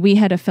 When we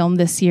had a film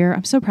this year,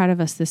 I'm so proud of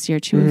us this year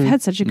too. We've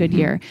had such a good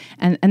year.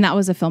 And that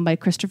was a film by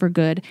Christopher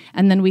Good.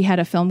 And then we had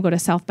a film go to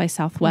South by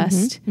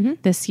Southwest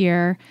this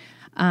year.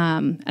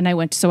 And I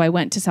went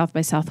to South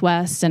by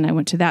Southwest and I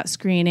went to that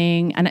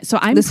screening. And so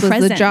I'm This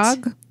present. was The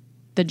Jog?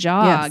 The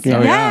Jog. Yes.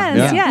 Oh, yeah.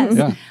 Yes.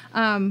 Yeah.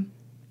 Yes.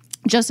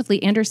 Joseph Lee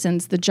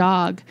Anderson's The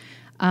Jog.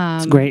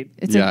 It's great.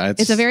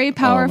 It's a very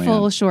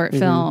powerful short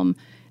film.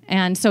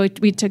 And so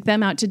we took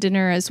them out to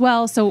dinner as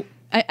well. So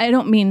I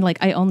don't mean like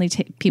I only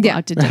take people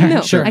out to dinner.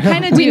 No. Sure. I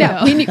kind of do.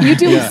 You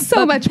do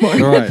so much more.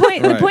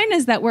 Right. The point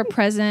is that we're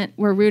present,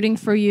 we're rooting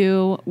for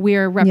you,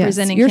 we're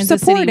representing you're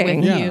Kansas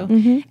supporting. City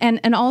with you.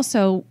 And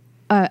also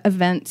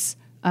events.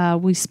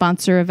 We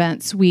sponsor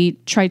events. We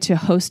try to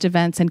host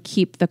events and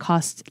keep the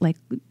cost like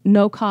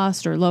no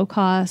cost or low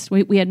cost.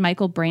 We had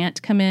Michael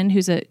Brandt come in,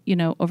 who's a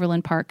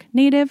Overland Park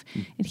native,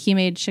 and he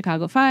made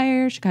Chicago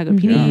Fire, Chicago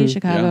PD,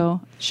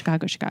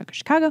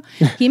 Chicago.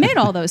 He made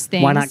all those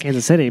things. Why not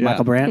Kansas City,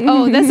 Michael Brandt?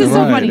 Oh, this is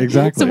so Right, funny.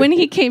 exactly. So when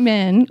he came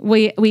in,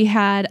 we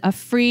had a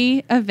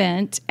free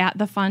event at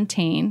the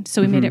Fontaine.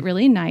 So we made it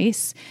really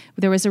nice.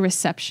 There was a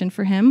reception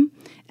for him,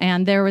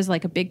 and there was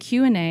like a big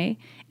Q&A.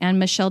 And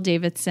Michelle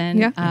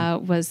Davidson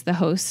was the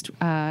host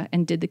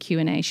and did the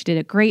Q&A. She did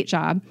a great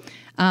job.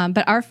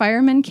 But our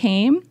firemen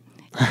came.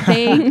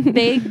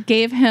 They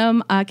gave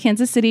him a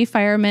Kansas City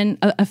fireman,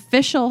 a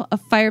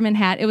fireman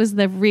hat. It was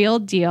the real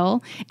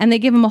deal. And they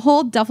gave him a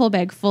whole duffel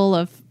bag full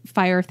of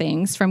fire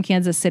things from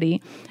Kansas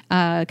City.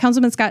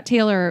 Councilman Scott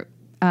Taylor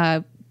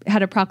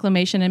had a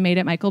proclamation and made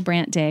it Michael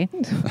Brandt Day.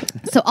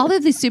 So all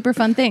of these super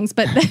fun things.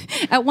 But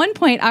at one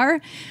point, our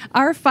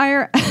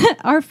fire,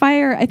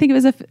 I think it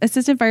was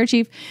assistant fire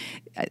chief,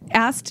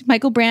 asked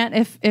Michael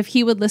Brandt if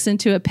he would listen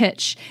to a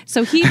pitch.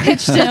 So he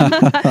pitched him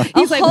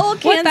He's like, whole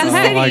Kansas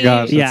City. Oh my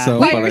gosh, that's Yeah.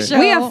 so Fire funny. show.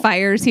 We have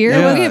fires here.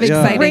 Yeah, we have yeah.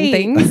 exciting Great.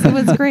 things. It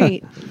was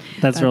great.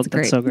 That's That's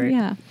great. so great.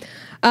 Yeah.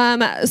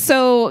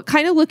 So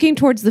kind of looking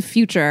towards the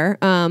future,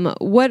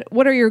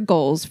 what are your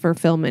goals for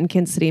film in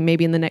Kansas City?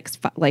 Maybe in the next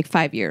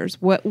 5 years.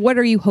 What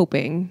are you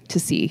hoping to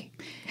see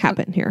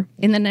happen here?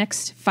 In the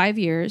next 5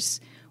 years,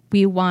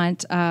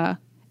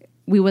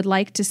 we would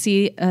like to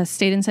see a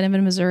state incentive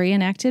in Missouri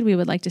enacted. We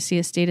would like to see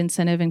a state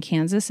incentive in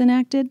Kansas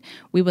enacted.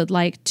 We would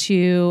like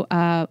to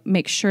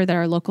make sure that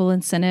our local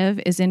incentive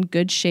is in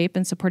good shape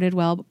and supported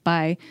well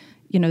by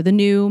the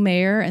new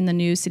mayor and the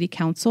new city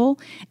council.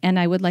 And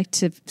I would like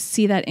to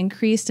see that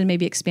increased and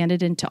maybe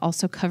expanded into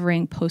also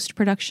covering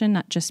post-production,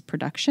 not just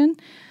production.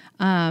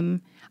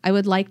 I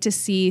would like to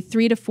see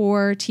 3 to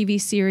 4 TV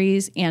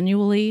series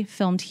annually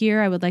filmed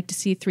here. I would like to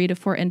see 3 to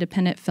 4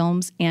 independent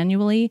films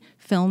annually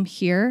filmed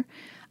here.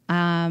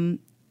 I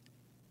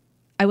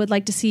would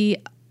like to see,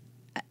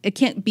 it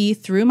can't be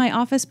through my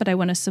office, but I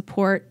want to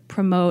support,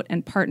 promote,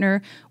 and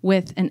partner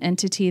with an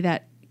entity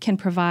that can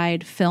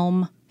provide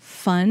film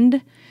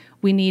fund.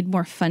 We need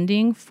more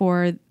funding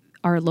for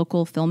our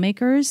local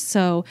filmmakers.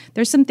 So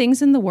there's some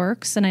things in the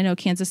works, and I know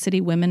Kansas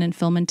City Women in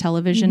Film and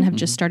Television have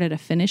just started a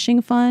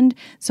finishing fund.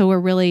 So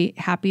we're really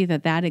happy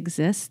that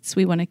exists.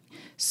 We want to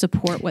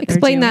support what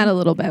Explain they're doing. that a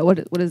little bit.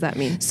 What does that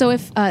mean? So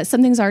if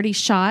something's already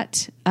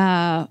shot,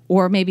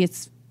 or maybe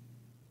it's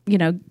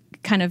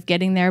kind of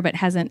getting there but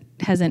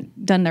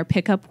hasn't done their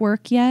pickup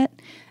work yet,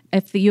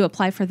 if you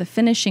apply for the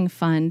finishing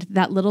fund,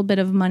 that little bit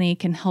of money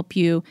can help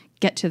you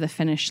get to the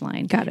finish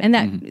line. Got it. And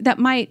that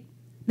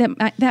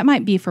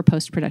might be for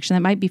post-production.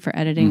 That might be for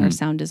editing or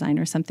sound design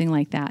or something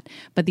like that.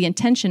 But the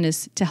intention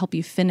is to help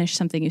you finish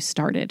something you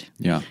started.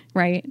 Yeah.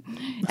 Right?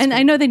 And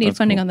I know they need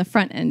funding on the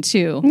front end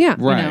too. Yeah.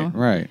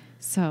 Right.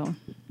 So.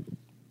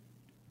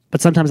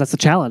 But sometimes that's the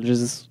challenge,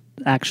 is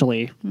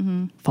actually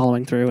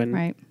following through and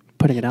Right.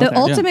 putting it out The there.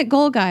 ultimate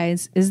goal,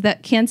 guys, is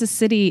that Kansas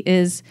City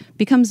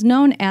becomes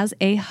known as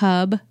a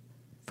hub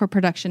for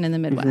production in the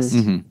Midwest.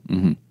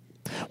 Well,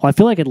 I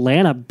feel like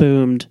Atlanta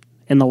boomed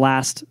in the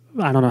last,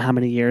 I don't know how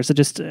many years. It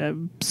just,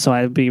 so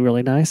it'd be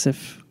really nice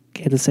if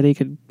Kansas City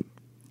could.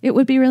 It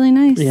would be really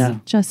nice, Yeah.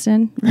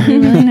 Justin. It would be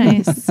really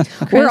nice.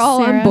 We're Chris,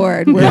 all Sarah. on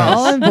board. We're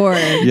all on board.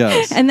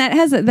 Yes. And that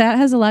has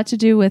a lot to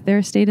do with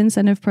their state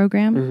incentive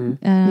program,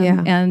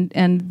 Yeah.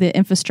 and the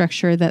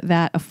infrastructure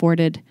that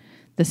afforded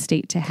the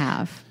state to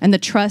have, and the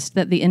trust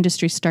that the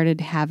industry started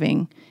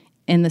having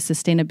in the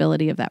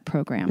sustainability of that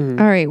program.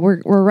 All right,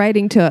 we're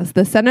writing to us,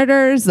 the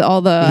senators,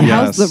 all the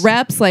House, the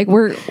reps. Like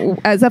we're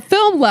as a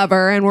film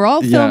lover, and we're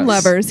all film Yes.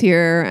 lovers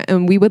here,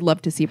 and we would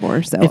love to see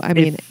more. So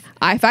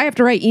If I have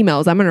to write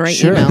emails, I'm going to write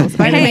Sure. emails.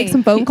 If I have to make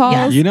some phone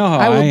calls, You know how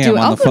I will I am do it.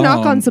 on I'll the go knock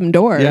phone. on some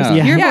doors. Yeah.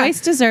 Yeah. Your Yeah.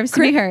 voice deserves to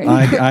be heard.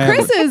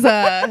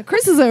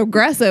 Chris is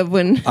aggressive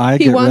when I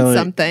he get wants really-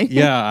 something.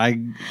 Yeah,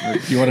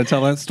 you want to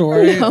tell that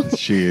story? No.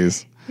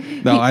 Jeez.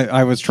 No,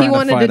 I was trying to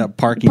wanted find a a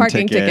parking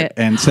parking ticket, ticket.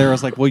 and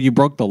Sarah's like, "Well, you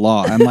broke the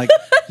law." I'm like,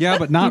 "Yeah,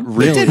 but not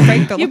really."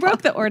 You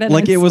broke the ordinance.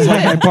 Like it was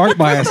like I parked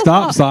by a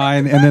stop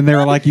sign, and then they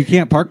were like, "You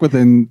can't park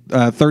within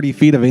 30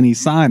 feet of any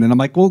sign." And I'm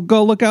like, "Well,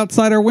 go look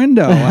outside our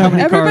window. How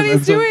many cars?" Everybody's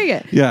And so- doing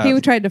it. Yeah. He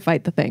tried to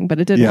fight the thing, but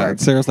it didn't Yeah. work.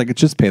 Sarah's like,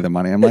 "It's just pay the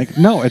money." I'm like,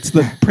 "No, it's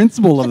the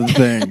principle of the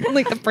thing."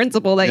 Like the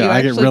principle that you Yeah, I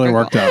actually get really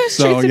broke worked up.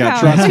 So Truth to yeah, power.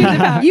 trust me. Truth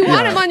to power. You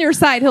want him on your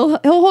side. He'll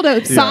hold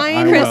a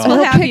sign. I Chris will.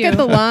 will Have pick you. at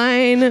the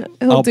line.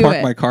 He'll I'll do park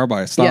it. my car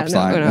by a stop Yeah, no,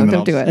 sign. no, and then don't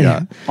I'll- do it.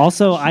 Yeah.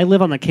 Also, I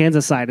live on the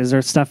Kansas side. Is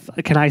there stuff,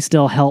 can I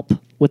still help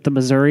with the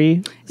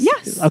Missouri?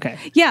 Yes. Okay.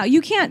 Yeah, you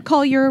can't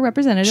call your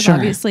representative, Sure.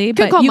 obviously,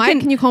 Can but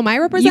can you call my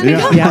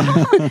representative?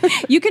 Yeah.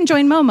 you can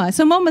join MoMA.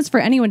 So MoMA's for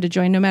anyone to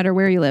join, no matter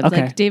where you live.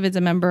 Okay. Like David's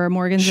a member,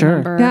 Morgan's Sure. a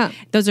member. Yeah.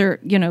 Those are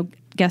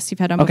guests you've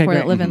had on Okay, before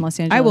great. that live in Los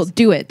Angeles. I will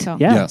do it. So.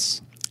 Yeah.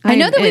 Yes. I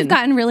know I'm that we've in.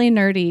 gotten really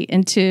nerdy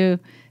into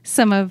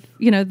some of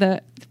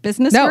the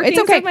business No, it's workings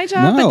okay. of my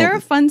job, No. but there are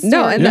fun stories.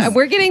 No, and Yeah.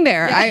 we're getting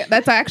there.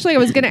 That's actually I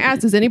was going to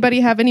ask. Does anybody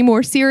have any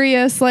more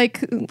serious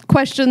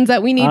questions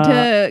that we need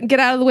to get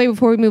out of the way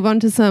before we move on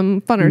to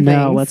some funner things?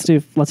 No, let's do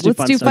fun stuff.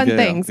 fun Yeah,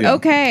 things. yeah.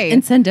 Okay.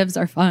 Incentives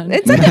are fun.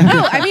 It's no.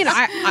 I mean,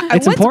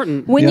 It's once-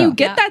 important. when Yeah. you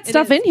get Yeah, that it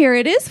stuff is. in here.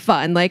 It is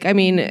fun. Like, I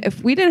mean,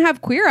 if we didn't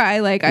have Queer Eye,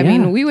 I Yeah.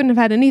 mean, we wouldn't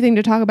have had anything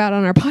to talk about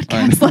on our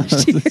podcast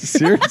last year.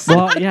 Seriously.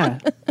 Well, yeah.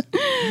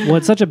 Well,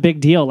 it's such a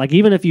big deal. Like,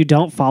 even if you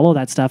don't follow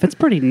that stuff, it's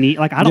pretty neat.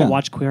 Like, I don't Yeah.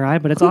 watch Queer Eye,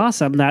 but it's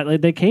awesome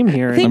that they came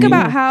here. Think I mean-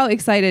 about how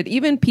excited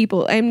even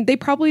people, and they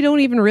probably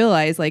don't even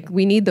realize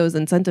we need those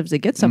incentives to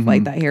get stuff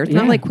like that here. It's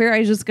not Yeah. like Queer Eye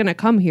is just going to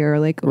come here.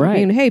 I Right.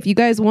 mean, hey, if you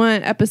guys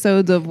want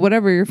episodes of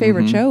whatever your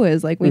favorite show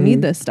is, we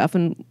need this stuff.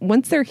 And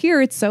once they're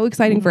here, it's so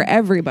exciting for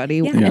everybody.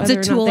 Yeah, whether it's a or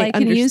not tool they I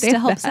can use to understand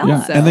help that. sell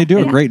Yeah, So, and they do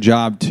a yeah. great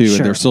job too in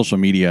Sure. their social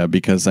media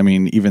because I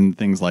mean, even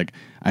things like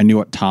I knew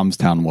what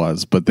Tomstown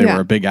was, but they Yeah.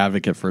 were a big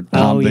advocate for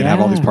Tom. Oh, They'd have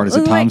all these yeah. parties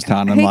at Like,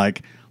 Tomstown, and hey-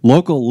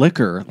 local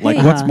liquor.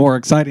 What's more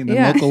exciting than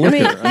Yeah, local I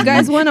mean, liquor? you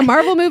guys want a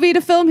Marvel movie to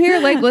film here?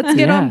 Let's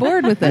get Yeah. on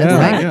board with this.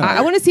 Yeah, yeah.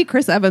 I want to see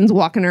Chris Evans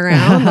walking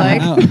around.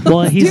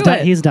 Well, he's do done.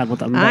 it. He's done with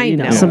them. But, I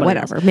know, somebody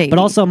whatever, else. maybe. But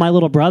also, my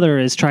little brother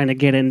is trying to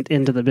get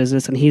into the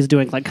business, and he's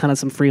doing kind of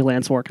some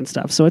freelance work and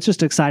stuff. So it's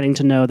just exciting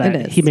to know It that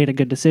is. he made a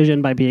good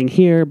decision by being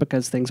here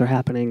because things are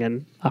happening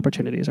and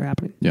opportunities are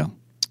happening. yeah.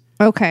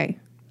 Okay.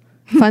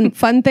 Fun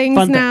things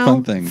Fun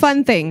now.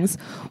 fun things.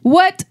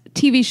 What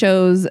TV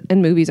shows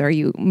and movies are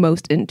you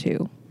most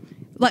into?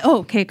 Like, oh,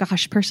 okay,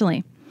 gosh,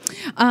 personally,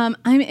 I'm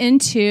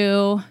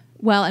into.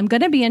 Well, I'm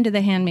going to be into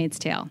The Handmaid's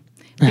Tale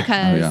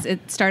because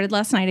it started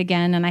last night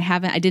again, and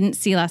I didn't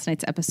see last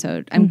night's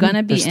episode. I'm going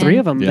to be. There's 3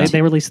 of them. Yeah.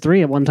 They released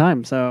 3 at one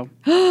time. So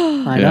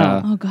I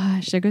know. Oh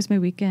gosh, there goes my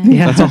weekend.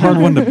 Yeah. That's a hard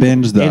one to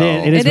binge, though.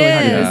 It is It really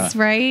hard to is, do.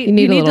 right? You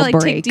need a to little like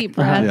break. take deep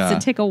breaths Yeah.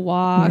 and take a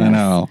walk. I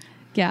know.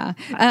 Yeah.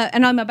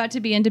 And I'm about to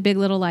be into Big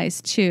Little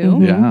Lies too,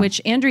 Yeah. which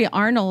Andrea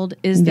Arnold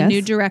is the Yes.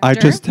 new director. I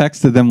just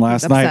texted them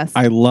last night. obsessed.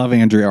 I love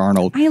Andrea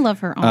Arnold. I love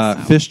her also.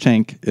 Fish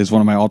Tank is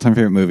one of my all-time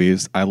favorite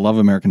movies. I love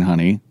American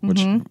Honey,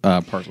 which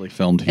partly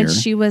filmed here. and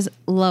she was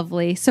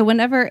lovely. So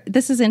whenever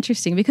this is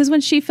interesting because when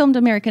she filmed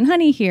American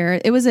Honey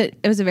here, it was a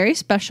very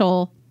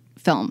special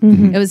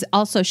film. It was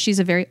also she's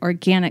a very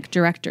organic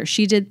director.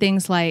 She did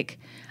things like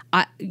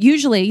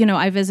usually,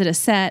 I visit a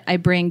set, I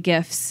bring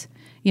gifts.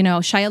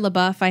 Shia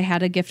LaBeouf, I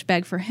had a gift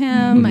bag for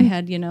him. I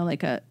had,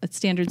 like a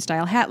standard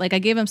style hat. Like I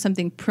gave him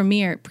something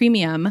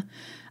premium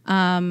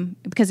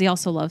because he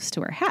also loves to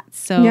wear hats.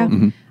 So,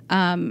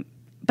 Yeah.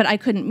 But I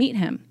couldn't meet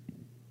him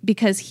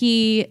because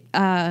they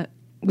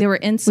were Was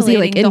insulating he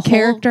like the in whole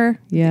character?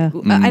 Yeah.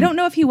 I don't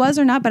know if he was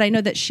or not, but I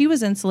know that she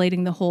was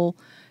insulating the whole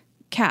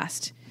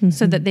cast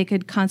so that they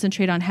could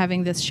concentrate on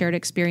having this shared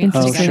experience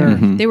Oh, together.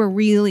 sure. They were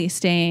really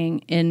staying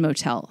in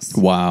motels.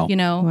 Wow.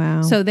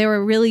 Wow. So they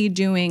were really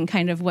doing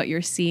kind of what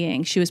you're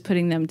seeing. She was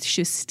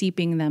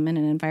steeping them in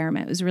an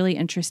environment. It was a really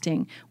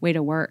interesting way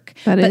to work.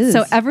 That is.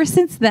 So ever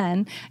since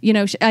then,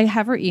 I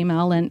have her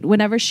email, and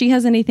whenever she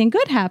has anything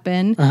good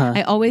happen,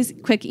 I always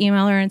quick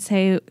email her and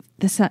say,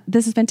 this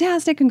is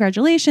fantastic.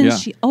 Congratulations. Yeah.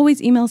 She always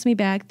emails me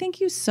back.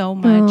 Thank you so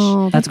much.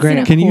 Oh, That's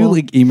great. Can you cool.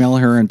 like email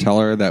her and tell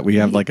her that we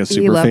have like a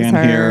super loves fan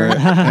her. here?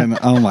 And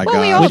oh my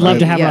Well, we god, all We'd love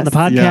to have her on Yes. the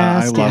podcast.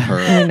 Yeah, I love her.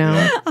 I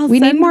know. I'll we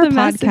need send more the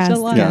message podcast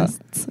along. Yeah.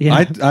 guests.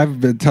 Yeah. I've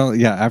been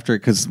telling, after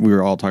because we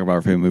were all talking about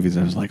our favorite movies,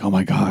 I was like, oh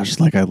my gosh,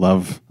 like I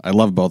love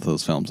both of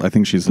those films. I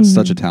think she's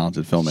such a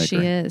talented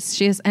filmmaker.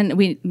 She is, and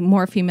we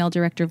more female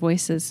director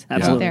voices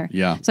Absolutely. there.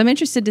 Yeah. So I'm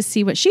interested to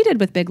see what she did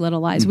with Big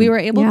Little Lies. We were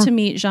able Yeah. to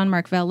meet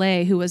Jean-Marc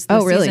Vallée, who was the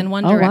Oh, really? season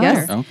 1 Oh, wow. director.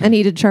 Yes. Okay. And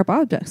he did Sharp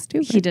Objects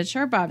too. He did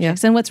Sharp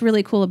Objects, and what's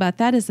really cool about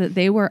that is that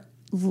they were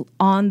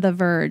on the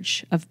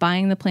verge of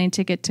buying the plane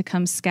ticket to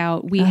come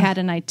scout. We had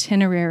an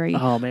itinerary.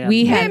 Oh, man.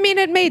 We Yeah, had. I mean,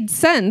 it made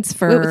sense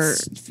for.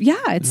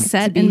 It's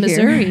set be in here.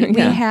 Missouri. We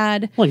Yeah.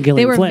 had. Well, Gillian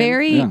they were Flynn.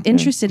 very Yeah.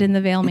 interested in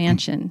the Vale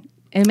Mansion.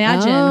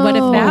 Imagine what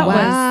if that was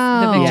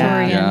wow. the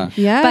Victorian. Yeah.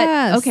 Yes.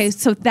 But okay,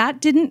 so that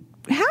didn't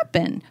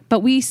happen, but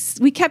we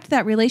kept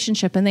that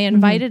relationship, and they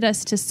invited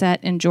us to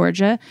set in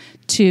Georgia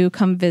to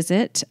come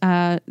visit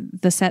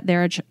the set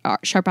there at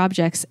Sharp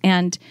Objects,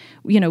 and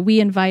we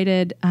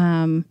invited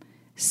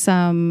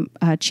some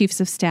chiefs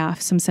of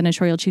staff, some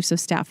senatorial chiefs of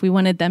staff. We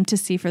wanted them to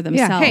see for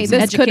themselves. Hey,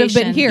 this could have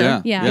been education.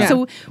 here. Yeah.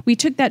 So we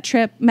took that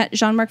trip, met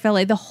Jean-Marc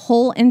Vallée. The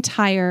whole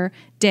entire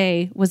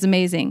day was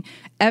amazing.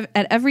 At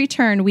every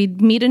turn,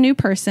 we'd meet a new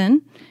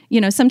person.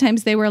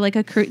 Sometimes they were like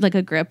a crew, like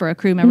a grip or a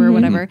crew member or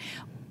whatever.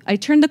 I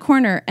turned the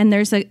corner and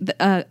there's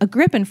a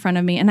grip in front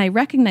of me, and I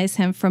recognize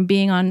him from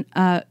being on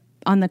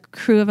the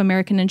crew of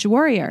American Ninja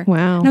Warrior.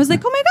 Wow. And I was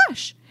like, oh my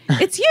gosh,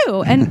 it's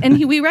you.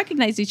 And we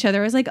recognized each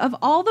other. I was like, of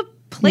all the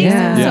places.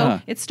 Yeah. Yeah.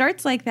 So it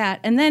starts like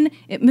that. And then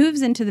it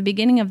moves into the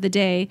beginning of the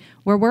day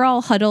where we're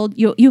all huddled.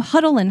 You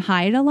huddle and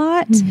hide a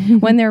lot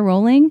when they're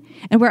rolling.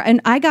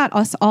 And I got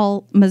us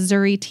all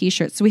Missouri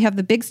t-shirts. So we have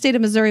the big state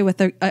of Missouri with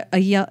a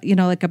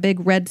like a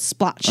big red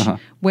splotch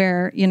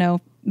where,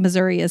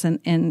 Missouri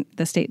isn't in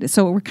the state.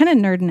 So we're kind of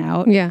nerding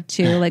out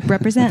to like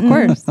represent. Of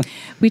course.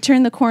 We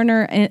turn the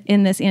corner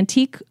in this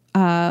antique,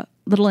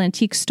 little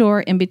antique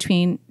store in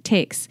between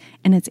takes,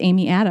 and it's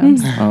Amy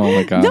Adams. Oh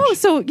my gosh. No,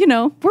 so we're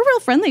real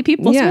friendly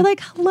people. Yeah. So we're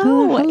like,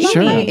 hello,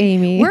 Sure. Hi,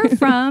 Amy. We're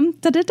from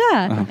da da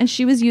da, and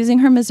she was using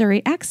her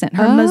Missouri accent,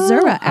 her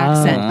Missouri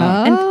accent,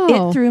 and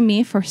Oh. it threw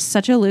me for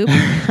such a loop.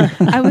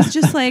 I was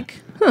just like,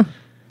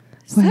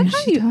 Is that is how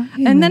she you?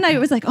 talking And like then I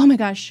was like, oh my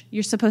gosh,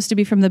 you're supposed to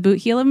be from the boot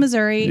heel of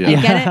Missouri. Yeah.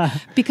 I get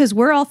it because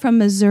we're all from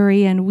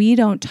Missouri and we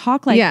don't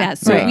talk like Yeah, that.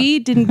 So right. we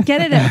didn't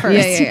get it at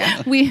first.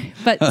 Yeah.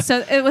 But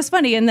so it was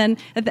funny. And then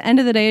at the end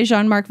of the day,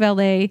 Jean-Marc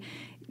Vallée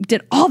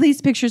did all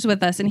these pictures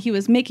with us, and he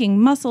was making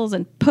muscles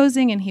and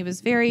posing, and he was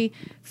very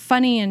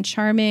funny and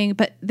charming,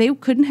 but they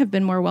couldn't have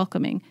been more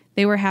welcoming.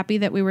 They were happy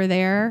that we were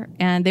there,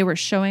 and they were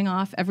showing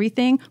off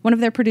everything. One of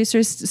their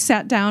producers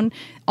sat down,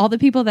 all the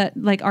people that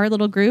like our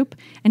little group,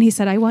 and he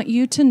said, I want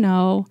you to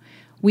know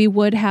we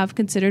would have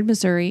considered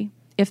Missouri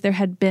if there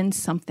had been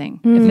something,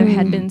 if there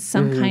had been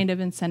some kind of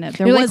incentive.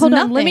 There You're was like, hold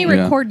nothing. on, let me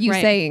record you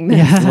Right. saying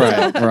this.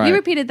 Right. We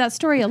repeated that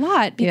story a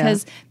lot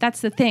because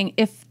that's the thing.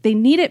 If they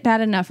need it bad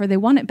enough, or they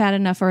want it bad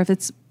enough, or if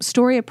it's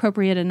story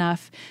appropriate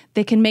enough,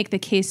 they can make the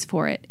case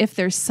for it. If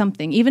there's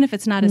something, even if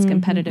it's not as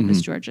competitive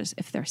as Georgia's,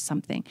 if there's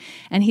something.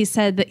 And he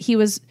said that he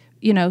was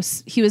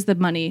he was the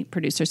money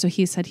producer. So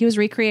he said he was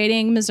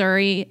recreating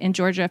Missouri and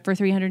Georgia for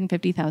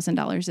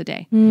 $350,000 a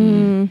day.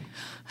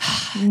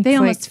 They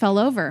almost fell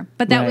over,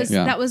 but that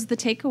was the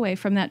takeaway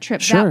from that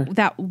trip. Sure.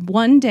 That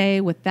one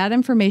day with that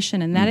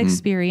information and that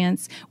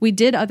experience, we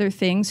did other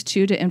things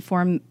too to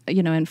inform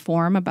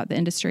about the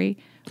industry.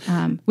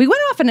 We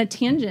went off on a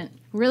tangent.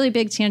 Really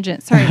big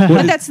tangent. Sorry,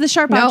 but that's the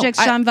Sharp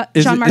Objects. John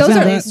Mark.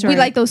 We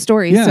like those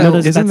stories. Yeah, So.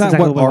 isn't that exactly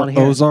what we wanna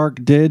hear.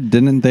 Ozark did?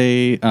 Didn't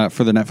they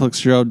for the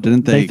Netflix show?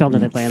 Didn't they filmed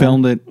in Atlanta.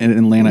 Filmed it in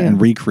Atlanta and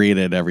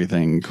recreated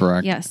everything?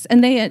 Correct. Yes,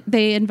 and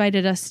they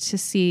invited us to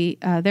see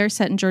their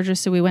set in Georgia,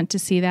 so we went to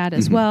see that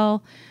as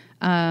well.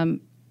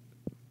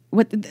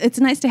 It's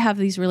nice to have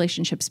these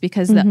relationships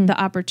because the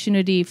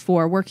opportunity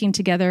for working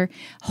together.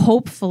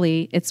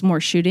 Hopefully, it's more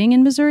shooting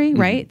in Missouri,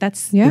 right?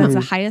 That's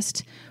the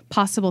highest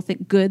possible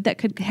good that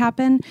could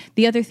happen.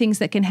 The other things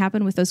that can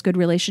happen with those good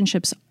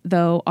relationships,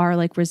 though, are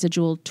like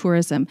residual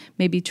tourism,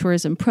 maybe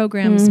tourism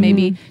programs,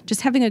 maybe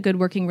just having a good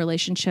working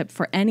relationship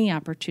for any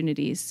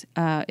opportunities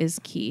is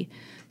key.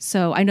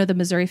 So I know the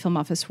Missouri Film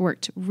Office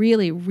worked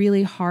really,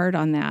 really hard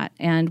on that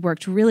and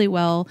worked really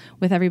well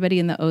with everybody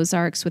in the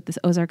Ozarks, with the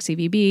Ozark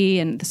CVB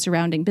and the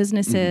surrounding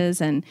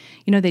businesses. And,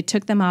 they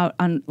took them out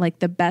on like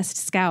the best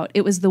scout.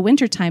 It was the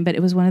wintertime, but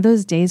it was one of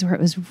those days where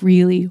it was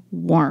really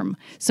warm.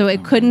 So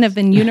it couldn't have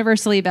been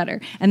universally better.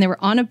 And they were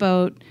on a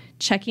boat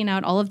checking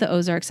out all of the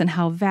Ozarks and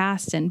how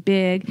vast and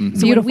big.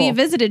 So when we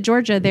visited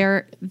Georgia,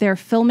 they're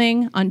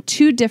filming on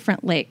two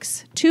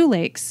lakes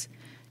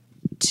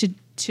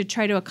to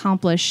try to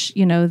accomplish,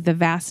 the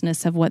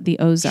vastness of what the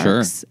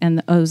Ozarks and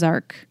the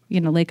Ozark,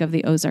 Lake of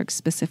the Ozarks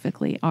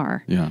specifically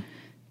are. Yeah.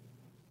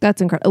 That's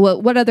incredible.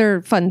 Well, what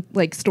other fun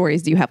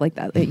stories do you have like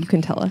that you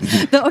can tell us?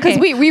 Okay, because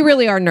we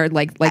really are nerd.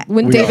 Like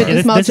when David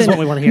This is what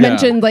we wanna hear.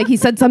 mentioned, he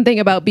said something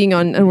about being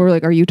on, and we're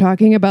like, "Are you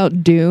talking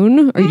about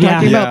Dune? Are you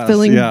talking about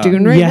filling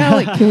Dune right now?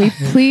 Like, can we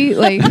please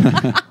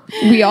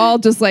we all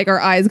just our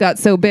eyes got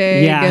so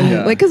big,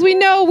 and because we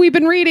know we've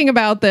been reading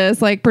about this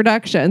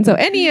production. So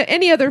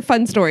any other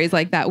fun stories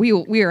like that,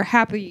 we are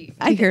happy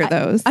to hear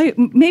those.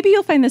 Maybe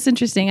you'll find this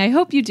interesting. I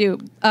hope you do.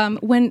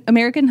 When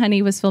American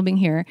Honey was filming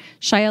here,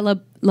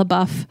 Shia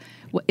LaBeouf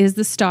is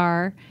the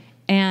star,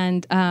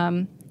 and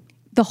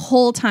the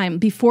whole time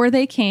before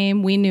they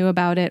came, we knew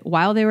about it.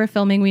 While they were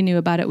filming, we knew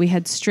about it. We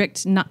had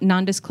strict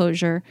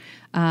non-disclosure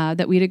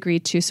that we'd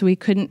agreed to, so we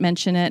couldn't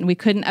mention it, and we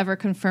couldn't ever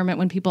confirm it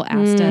when people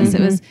asked us.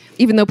 It was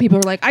even though people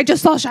were like, "I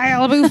just saw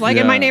Shia LaBeouf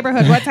in my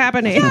neighborhood. What's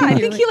happening?" Yeah, I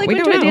think he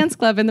went to a dance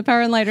club in the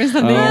Power and Light or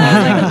something. And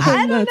I was like,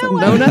 I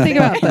don't know nothing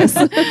about this.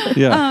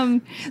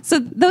 So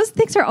those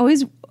things are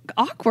always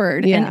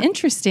awkward and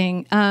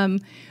interesting.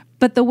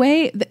 But the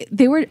way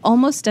they were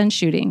almost done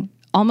shooting,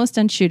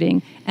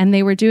 and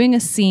they were doing a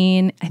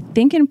scene, I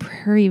think in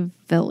Prairie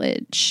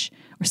Village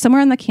or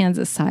somewhere on the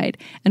Kansas side.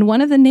 And one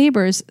of the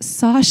neighbors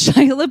saw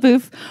Shia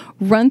LaBeouf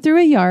run through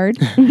a yard.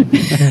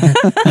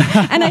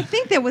 And I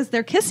think that was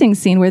their kissing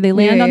scene where they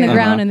land on the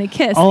ground and they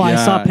kiss. Oh, I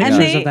saw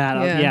pictures of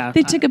that.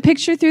 They took a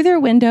picture through their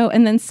window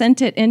and then sent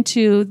it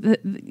into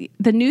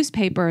the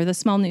newspaper, the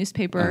small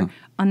newspaper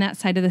on that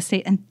side of the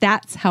state. And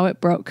that's how it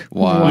broke.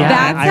 Wow. Yeah,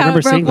 That's I how it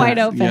remember broke seeing wide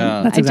that. open.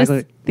 Yeah. That's I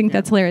exactly- just think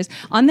that's hilarious.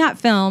 On that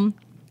film,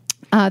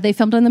 they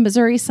filmed on the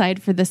Missouri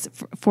side for this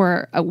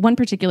for one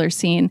particular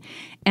scene,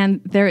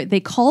 and they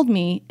called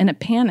me in a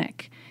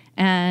panic,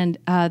 and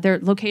their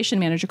location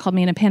manager called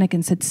me in a panic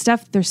and said,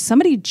 "Steph, there's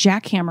somebody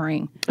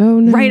jackhammering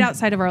right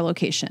outside of our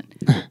location."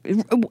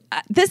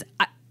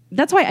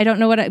 That's why I don't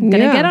know what I'm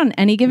going to get on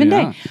any given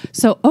day.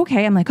 So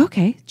I'm like,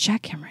 okay,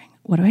 jackhammering.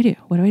 What do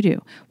I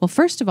do? Well,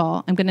 first of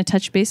all, I'm going to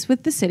touch base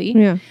with the city.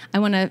 Yeah. I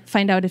want to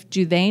find out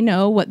do they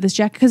know what this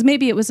because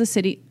maybe it was a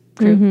city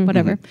crew,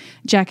 whatever,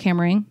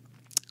 jackhammering.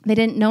 They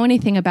didn't know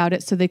anything about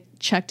it, so they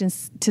checked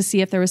to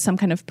see if there was some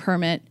kind of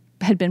permit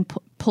had been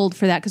pulled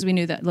for that, because we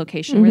knew that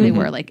location where they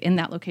were, in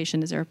that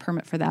location, is there a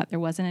permit for that? There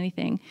wasn't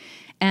anything.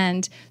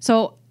 And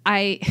so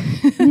I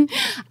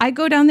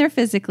go down there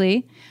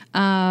physically.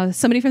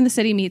 Somebody from the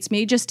city meets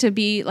me just to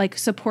be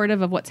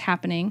supportive of what's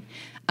happening.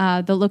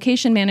 The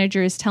location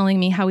manager is telling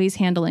me how he's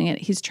handling it.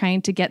 He's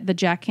trying to get the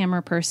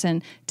jackhammer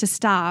person to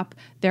stop.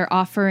 They're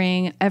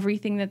offering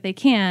everything that they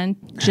can.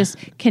 Just,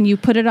 can you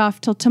put it off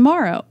till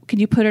tomorrow? Can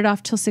you put it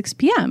off till 6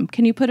 p.m.?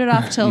 Can you put it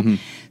off till...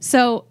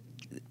 So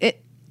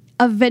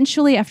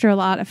eventually, after a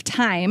lot of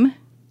time,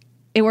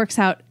 it works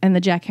out and the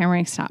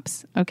jackhammering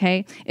stops,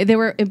 okay? They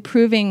were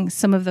improving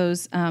some of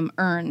those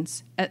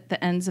urns at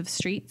the ends of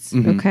streets.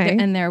 Okay.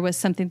 And there was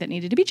something that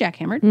needed to be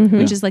jackhammered,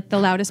 which is the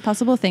loudest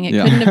possible thing. It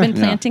couldn't have been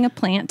planting a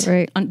plant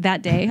on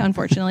that day,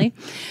 unfortunately.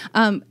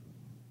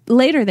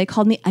 Later, they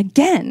called me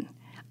again.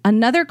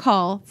 Another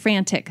call,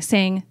 frantic,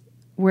 saying,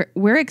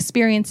 we're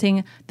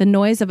experiencing the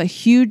noise of a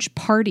huge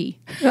party.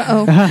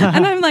 Uh-oh.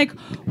 And I'm like,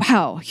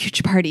 wow,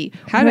 huge party.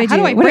 How do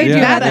I break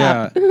that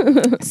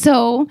that up?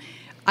 So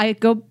I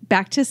go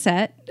back to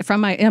set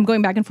I'm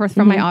going back and forth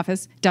from my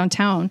office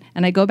downtown,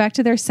 and I go back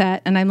to their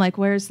set, and I'm like,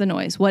 where's the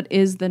noise? What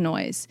is the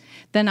noise?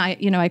 Then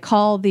I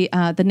call the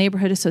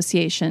neighborhood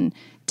association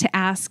to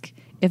ask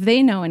if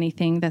they know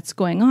anything that's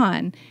going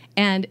on.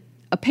 And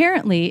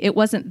apparently it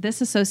wasn't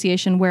this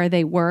association where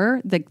they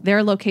were,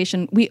 their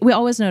location. We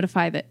always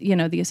notify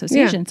the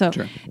association. So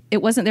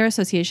it wasn't their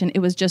association. It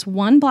was just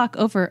one block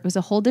over. It was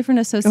a whole different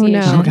association.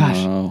 Oh gosh.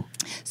 Oh.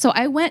 So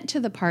I went to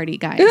the party,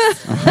 guys.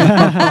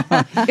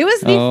 It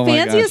was the Oh my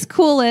fanciest,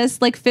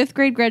 coolest, like 5th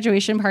grade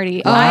graduation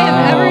party I Oh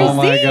have ever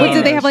my seen. gosh. Wait,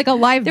 did they have like a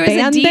live There was a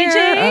band DJ.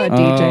 there? Oh,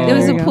 DJ. There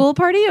was There a you go. pool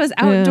party. It was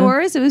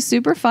outdoors. It was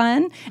super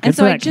fun. And Good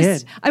so for I that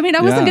just, kid. I mean,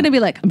 I wasn't Yeah. going to be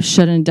like, I'm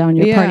shutting down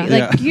your Yeah. party.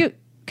 Like Yeah.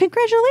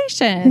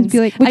 congratulations. Be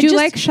like, would I you just-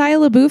 like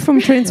Shia LaBeouf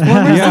from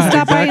Transformers Yeah, to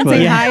stop by and exactly.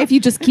 say Yeah. hi if you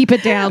just keep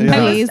it down, Yeah.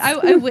 please?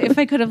 If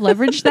I could have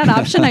leveraged that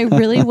option, I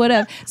really would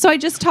have. So I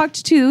just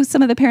talked to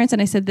some of the parents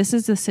and I said, this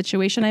is the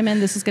situation I'm in.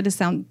 This is going to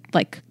sound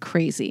like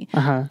crazy.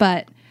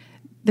 But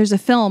there's a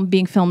film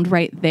being filmed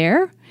right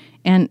there.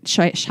 And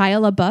Shia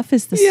LaBeouf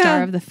is the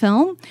star of the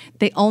film.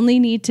 They only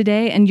need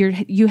today, and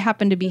you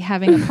happen to be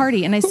having a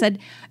party. And I said,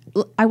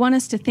 I want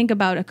us to think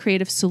about a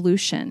creative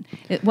solution.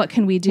 What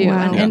can we do?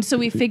 Wow. And so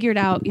we figured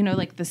out,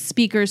 like the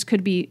speakers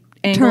could be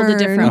angled a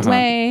different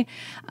way,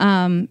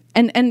 and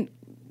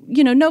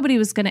nobody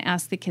was going to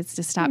ask the kids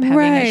to stop having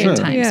Right. a good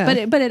Sure. times,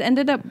 Yeah. but it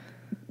ended up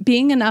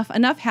being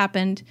enough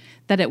happened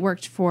that it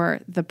worked for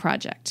the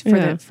project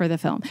for the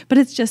film. But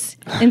it's just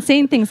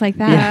insane things like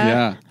that.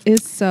 Yeah.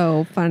 Is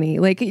so funny.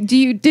 Like,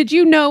 did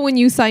you know when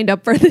you signed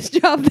up for this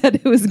job that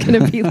it was going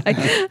to be like?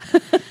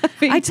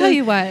 I tell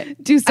you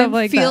what, do stuff I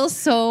like feel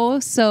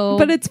that. so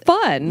But it's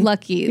fun.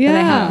 lucky that I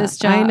have this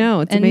job. I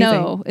know. It's and amazing.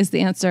 no is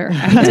the answer.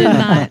 I did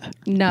not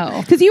know.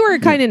 Because you were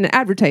kind of in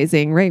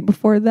advertising right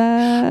before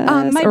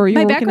that. My or were you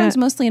working background's at-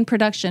 mostly in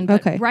production,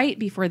 but Okay. right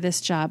before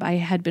this job, I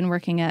had been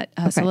working at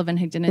Sullivan,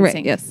 Higdon, and Right,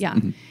 Sink. yes. Yeah.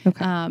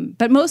 Okay.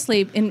 But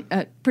mostly in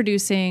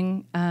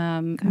producing,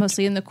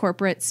 mostly in the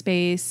corporate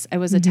space. I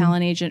was a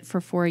talent agent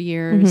for 4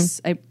 years.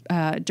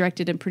 I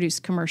directed and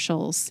produced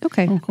commercials.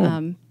 Okay.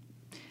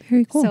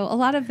 Very cool. So a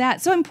lot of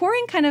that. So I'm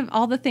pouring kind of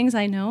all the things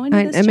I know into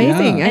this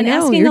amazing. job I and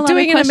know. asking You're a lot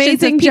doing of an questions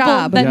amazing of people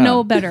job. that Yeah.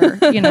 know better.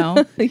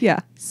 yeah,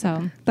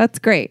 So that's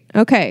great.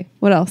 Okay,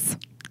 what else?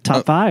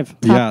 Top 5.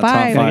 Yeah,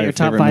 five. Your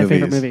top 5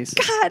 favorite movies.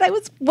 God, I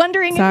was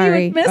wondering if you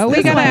Sorry. would miss Oh, we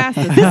this gotta one. ask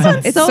this. This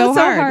one's It's so so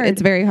hard. hard.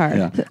 It's very hard.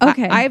 Yeah.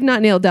 Okay. I have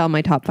not nailed down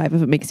my top 5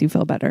 if it makes you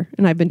feel better.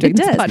 And I've been doing It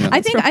this does. podcast I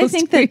for think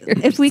almost that 2 years.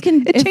 if we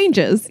can, it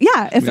changes.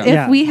 Yeah, if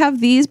Yeah. we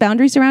have these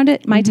boundaries around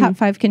it, my top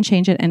 5 can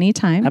change at any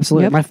time.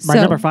 Absolutely. Yep. My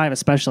So- number 5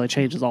 especially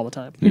changes all the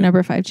time. Your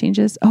number 5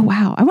 changes. Oh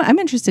wow, I'm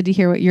interested to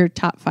hear what your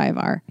top 5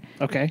 are.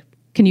 Okay.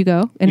 Can you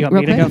go? And You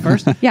want me to go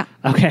first? Yeah.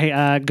 Okay.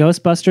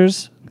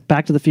 Ghostbusters,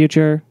 Back to the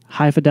Future,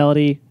 High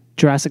Fidelity,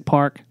 Jurassic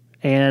Park,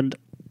 and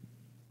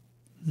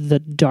The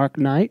Dark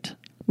Knight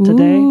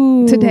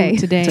today.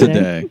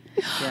 Today.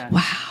 Yeah.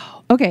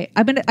 Okay,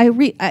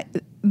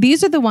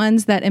 these are the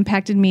ones that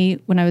impacted me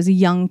when I was a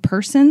young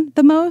person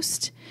the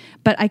most,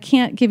 but I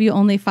can't give you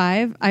only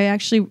 5. I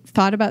actually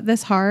thought about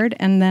this hard,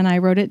 and then I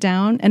wrote it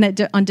down,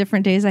 and on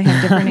different days I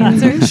have different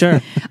answers. Sure.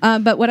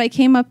 But what I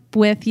came up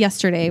with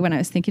yesterday when I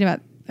was thinking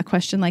about a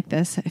question like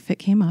this, if it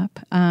came up,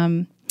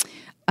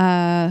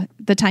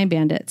 The Time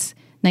Bandits.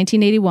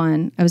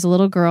 1981. I was a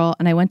little girl,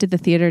 and I went to the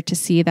theater to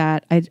see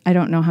that. I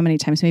don't know how many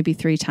times, maybe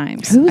 3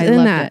 times. Who's I in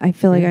loved that? it. I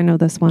feel like I know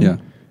this one. Yeah.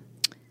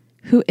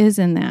 Who is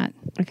in that?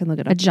 I can look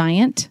it A up.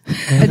 giant.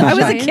 I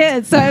was a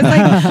kid, so I was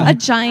like a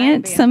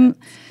giant.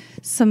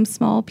 Some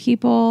small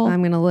people.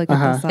 I'm gonna look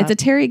at this up. It's a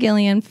Terry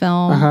Gilliam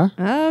film.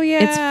 Oh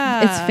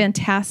yeah. It's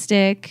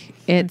fantastic.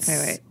 It's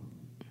Okay, wait.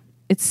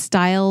 it's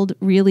styled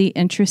really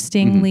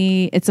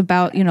interestingly. It's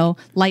about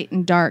light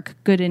and dark,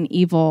 good and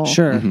evil,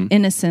 Sure.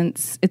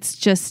 innocence. It's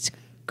just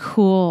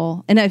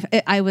cool, and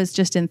I was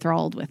just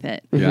enthralled with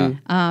it. Yeah.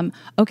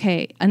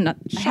 Okay, and I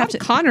have to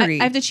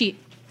Connery. I have to cheat.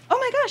 Oh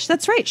my gosh,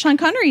 that's right. Sean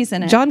Connery's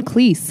in it. John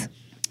Cleese.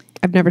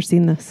 I've never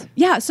seen this.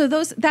 Yeah, so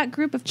that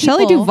group of people.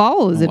 Shelley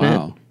Duvall is in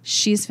Wow. it.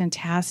 She's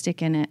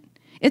fantastic in it.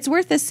 It's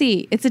worth a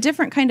see. It's a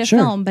different kind of Sure.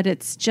 film, but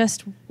it's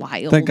just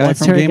wild. That guy What's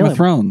from Terry Game Gilliam? of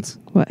Thrones.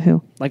 What?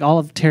 Who? Like all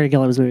of Terry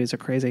Gilliam's movies are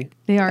crazy.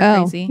 They are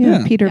Oh, crazy. yeah.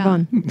 Yeah. Peter Yeah.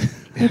 Von.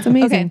 It's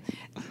amazing.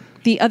 Okay.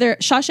 The other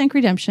Shawshank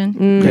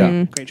Redemption,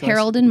 Yeah. Great choice.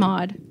 Harold and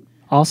Maude.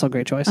 Also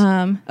great choice.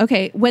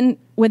 Okay, when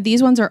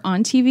these ones are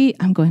on TV,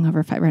 I'm going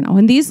over 5 right now.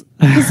 When these,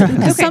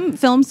 because some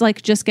films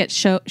like just get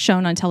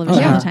shown on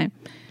television all the time.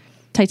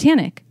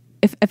 Titanic.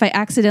 If I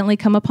accidentally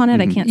come upon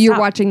it, I can't. You're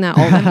stop. watching that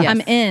all the time.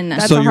 I'm in.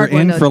 That's So a you're hard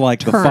one in to for like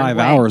the turn 5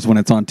 away. hours when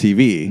it's on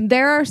TV.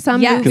 There are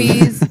some Yes.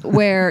 movies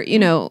where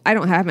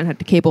I haven't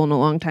had cable in a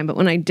long time, but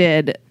when I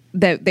did,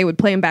 that they would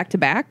play them back to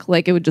back.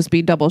 Like it would just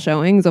be double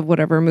showings of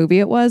whatever movie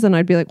it was, and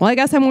I'd be like, "Well, I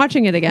guess I'm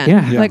watching it again."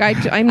 Yeah. Like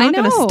I'm not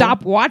going to know.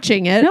 stop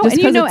watching it. No, just and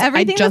you 'cause know it's-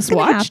 everything I just that's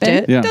gonna watched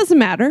happen. it. Yeah. It doesn't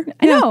matter.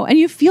 I know, and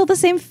you feel the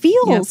same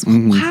feels.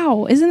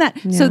 Wow, isn't that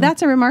so? Yeah.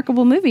 That's a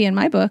remarkable movie in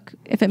my book.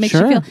 If it makes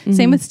Sure. you feel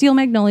same with Steel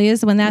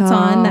Magnolias when that's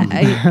on.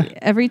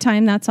 Every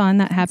time that's on,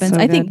 that happens. So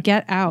I think good.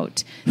 Get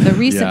Out, the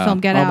recent Yeah. film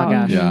Get Oh my Out,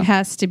 gosh. Yeah.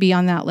 has to be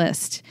on that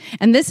list.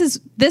 And this is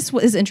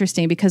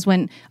interesting because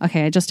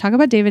I just talk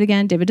about David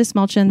again. David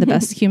Desmalchin, the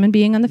best human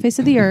being on the face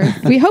of the earth.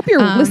 We hope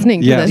you're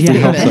listening to yes, this, we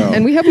David, hope so.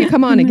 and we hope you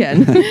come on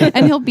again.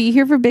 And he'll be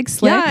here for Big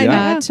Slick Yeah,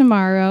 yeah.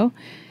 tomorrow.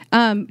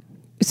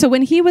 so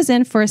when he was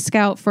in for a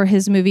scout for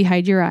his movie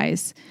Hide Your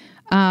Eyes,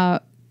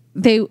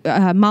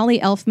 Molly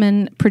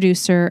Elfman,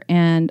 producer,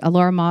 and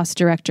Laura Moss,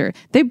 director,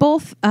 they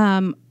both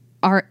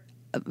are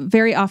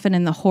very often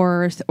in the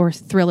horror or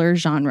thriller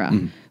genre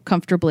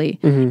comfortably.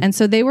 And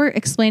so they were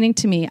explaining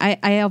to me, I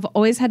have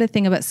always had a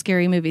thing about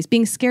scary movies.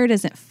 Being scared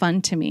isn't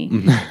fun to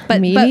me.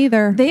 But Me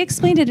neither. They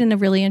explained it in a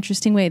really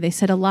interesting way. They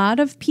said a lot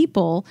of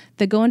people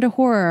that go into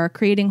horror or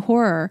creating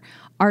horror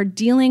are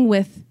dealing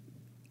with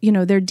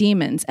their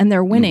demons, and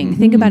they're winning.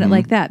 Think about it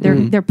like that.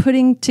 They're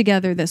putting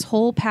together this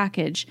whole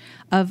package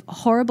of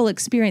horrible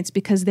experience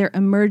because they're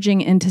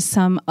emerging into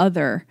some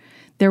other.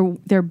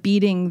 They're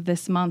beating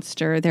this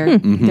monster.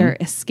 They're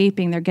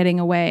escaping. They're getting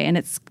away, and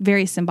it's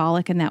very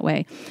symbolic in that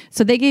way.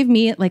 So they gave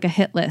me like a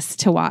hit list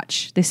to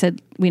watch. They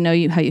said, "We know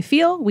how you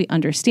feel. We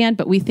understand,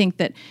 but we think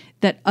that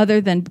other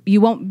than you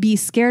won't be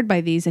scared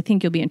by these, I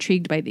think you'll be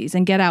intrigued by these."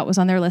 And Get Out was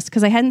on their list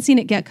because I hadn't seen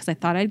it yet because I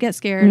thought I'd get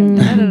scared.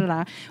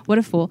 What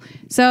a fool!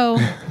 So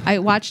I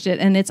watched it,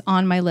 and it's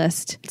on my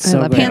list. So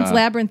I love good. Pan's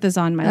Labyrinth is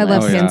on my I list.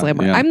 love Oh, yeah, Pan's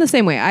Labyrinth. yeah. I'm the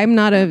same way. I'm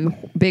not a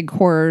big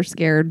horror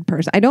scared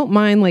person. I don't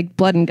mind like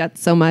blood and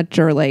guts so much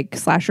or like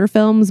slasher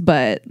films,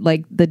 but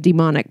like the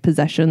demonic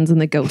possessions and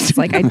the ghosts,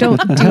 like I don't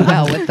do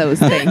well with those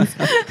things.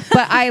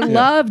 But I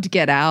loved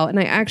Get Out, and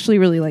I actually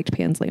really liked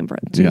Pan's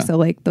Labyrinth too. Yeah. So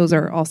like those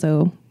are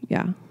also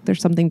there's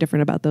something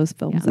different about those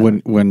films. that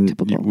When are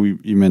typical.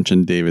 you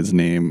mentioned David's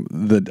name,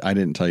 I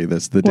didn't tell you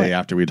this the day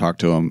after we talked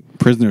to him.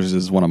 Prisoners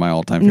is one of my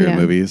all-time favorite Yeah.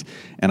 movies,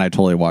 and I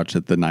totally watched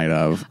it the night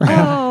of. And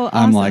Oh,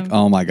 I'm awesome. like,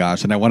 oh my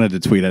gosh, and I wanted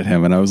to tweet at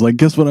him, and I was like,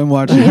 guess what I'm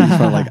watching?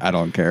 But like, I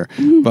don't care.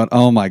 But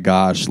oh my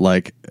gosh,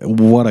 like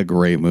what a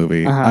great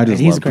movie! I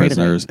just he's love great in it.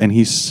 Prisoners, and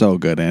he's so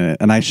good in it.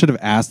 And I should have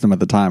asked him at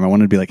the time. I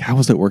wanted to be like, how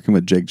was it working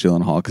with Jake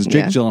Gyllenhaal? Because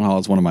Jake Yeah. Gyllenhaal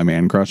is one of my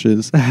man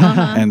crushes,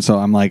 and so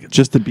I'm like,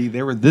 just to be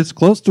they were this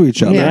close to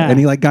each other, Yeah. and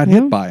he like got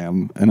hit by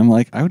him, and I'm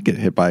like, I would get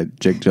hit by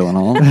Jake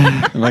Gyllenhaal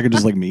if I could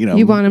just like meet him.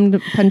 You want him to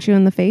punch you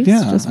in the face?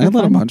 Yeah, just for I'd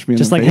let him fun? punch me in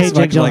Just the like, face. hey, if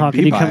I Jake could, like, Gyllenhaal, be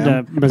can you by come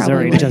him. to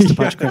Missouri Probably just to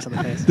punch Chris in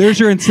the face? There's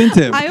your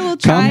incentive. I will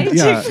try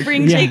yeah. to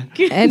bring Yeah.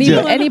 Jake.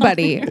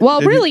 Anybody.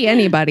 Well, really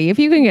anybody. If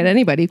you can get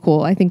anybody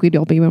cool, I think we'd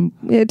all be.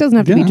 It doesn't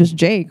have to be Yeah. just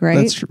Jake, right?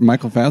 That's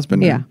Michael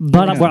Fassbender. Yeah.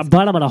 But I'm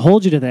going to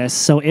hold you to this.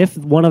 So if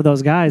one of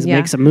those guys Yeah.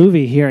 makes a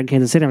movie here in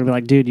Kansas City, I'm going to be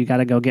like, dude, you got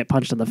to go get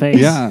punched in the face.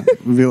 Yeah.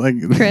 Be like,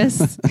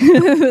 Chris.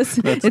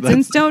 It's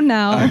in stone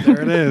now.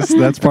 there it is.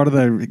 That's part of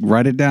the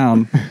write it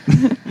down.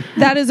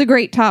 That is a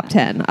great top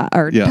 10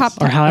 or Yes. top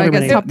Or 10. however I guess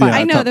many- top 5. Yeah,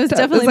 I know top- there's It's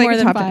definitely like more a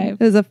than top 10. 5.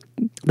 There's a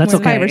That's more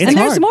than okay. 5 or It's 6. And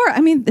there's hard. more.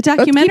 I mean, the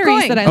Let's keep documentaries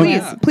going. that I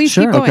Please, love. please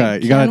Sure. keep going. Okay,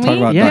 you got to Can talk we?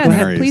 about Yeah, go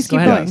ahead. documentaries. Please keep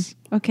Go going. ahead.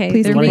 Okay,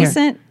 Please the wanna hear.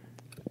 recent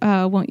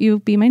Won't You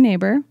Be My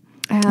Neighbor?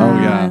 Oh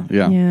yeah,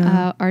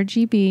 yeah.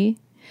 RGB.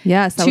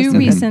 Yes, that was Two so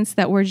good. recents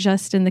that were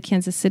just in the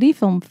Kansas City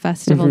Film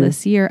Festival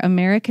this year.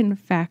 American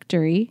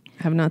Factory.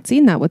 Have not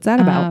seen that. What's that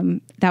about?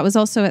 That was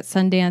also at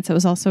Sundance. It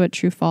was also at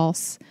True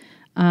False.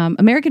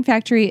 American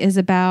Factory is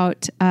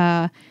about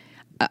an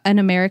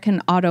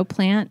American auto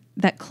plant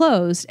that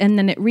closed, and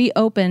then it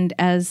reopened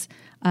as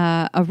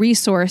a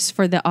resource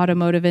for the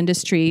automotive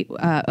industry,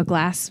 a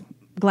glass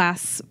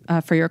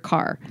for your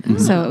car.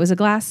 So it was a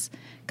glass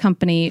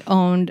company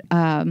owned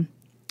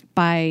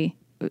by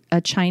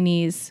a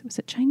Chinese. Was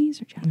it Chinese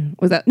or Japanese?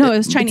 Was that No, it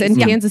was Chinese. It's in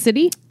Yeah. Kansas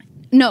City?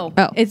 No,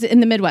 Oh. it's in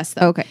the Midwest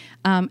though. Okay.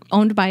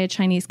 Owned by a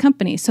Chinese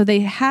company. So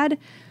they had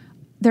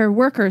their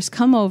workers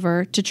come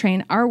over to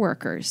train our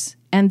workers,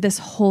 and this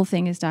whole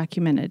thing is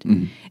documented.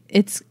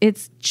 It's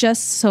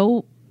just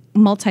so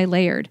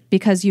multi-layered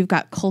because you've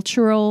got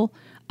cultural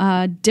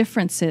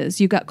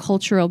differences, you've got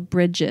cultural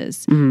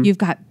bridges, you've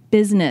got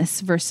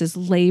business versus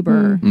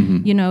labor.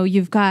 You know,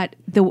 you've got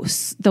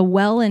the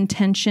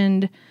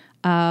well-intentioned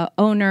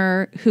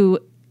owner who,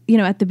 you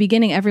know, at the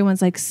beginning,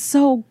 everyone's like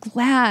so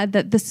glad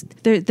that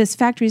this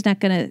factory is not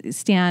going to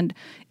stand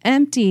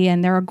empty,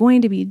 and there are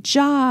going to be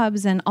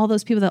jobs, and all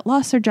those people that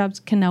lost their jobs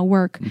can now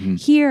work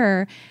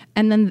here.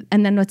 And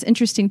then what's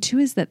interesting too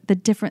is that the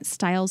different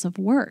styles of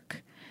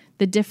work,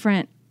 the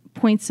different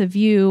points of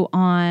view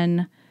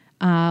on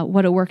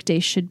what a workday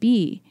should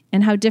be,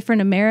 and how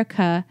different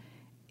America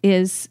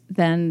is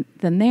than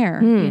there.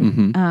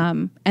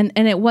 And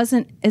it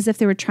wasn't as if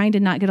they were trying to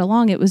not get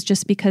along. It was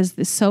just because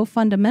so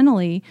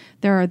fundamentally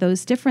there are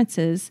those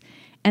differences,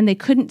 and they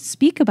couldn't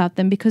speak about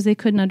them because they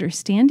couldn't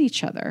understand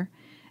each other,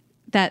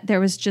 that there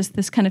was just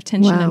this kind of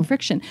tension Wow. and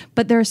friction.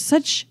 But there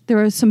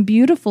are some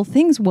beautiful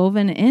things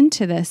woven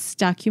into this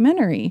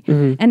documentary,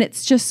 and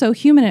it's just so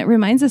human. It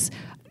reminds us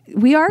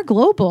we are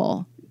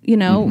global. You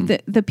know,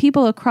 the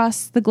people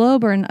across the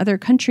globe or in other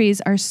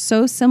countries are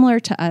so similar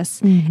to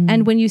us.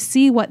 And when you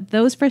see what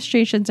those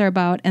frustrations are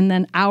about and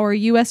then our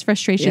U.S.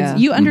 frustrations, Yeah.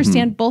 you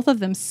understand both of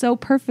them so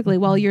perfectly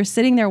while you're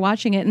sitting there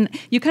watching it. And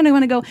you kind of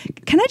want to go,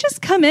 can I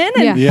just come in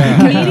and Yeah.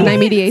 Can I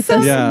mediate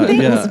some this? Yeah,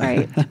 things? yeah.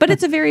 Right. But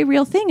it's a very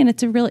real thing, and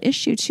it's a real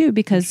issue too,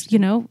 because, you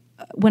know,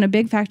 when a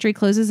big factory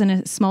closes in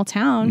a small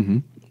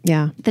town,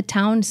 Yeah. the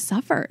town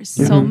suffers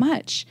so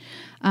much.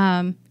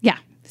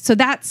 So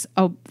that's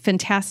a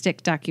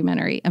fantastic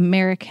documentary,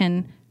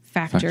 American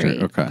Factory.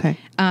 Okay. Okay.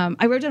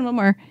 I wrote down one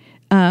more.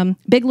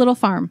 Big Little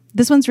Farm.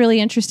 This one's really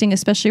interesting,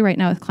 especially right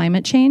now with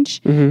climate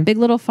change. Big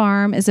Little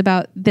Farm is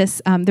about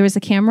this. There was a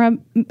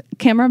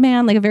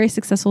cameraman, like a very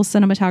successful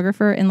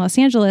cinematographer in Los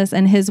Angeles,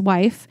 and his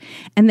wife,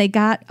 and they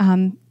got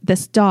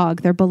this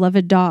dog, their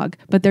beloved dog,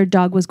 but their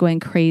dog was going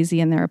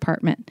crazy in their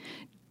apartment,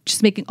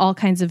 just making all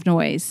kinds of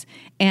noise,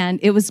 and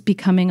it was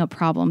becoming a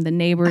problem. The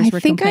neighbors were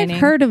complaining.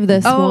 I've heard of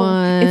this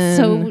one. It's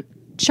so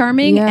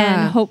charming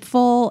and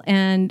hopeful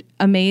and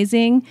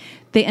amazing.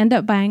 They end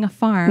up buying a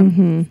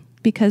farm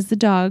because the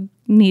dog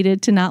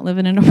needed to not live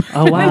in an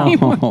apartment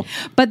anymore.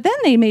 But then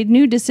they made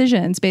new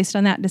decisions based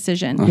on that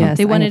decision. Yes,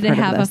 they wanted to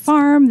have a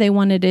farm. They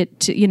wanted it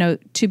to,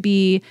 to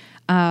be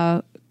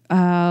an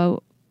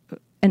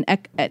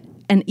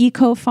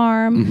eco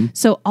farm.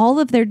 So all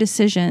of their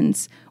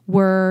decisions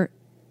were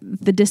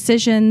the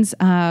decisions,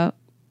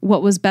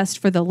 what was best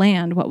for the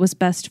land, what was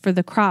best for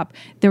the crop.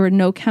 There were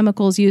no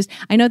chemicals used.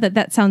 I know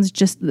that sounds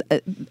just,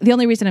 the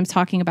only reason I'm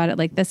talking about it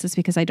like this is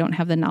because I don't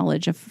have the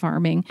knowledge of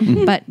farming,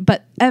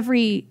 but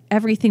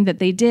everything that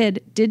they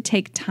did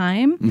take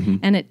time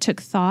and it took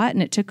thought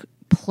and it took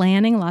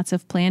planning, lots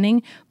of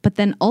planning, but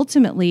then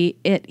ultimately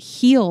it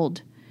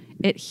healed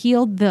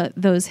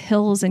those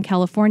hills in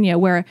California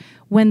where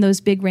when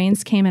those big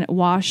rains came and it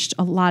washed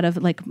a lot of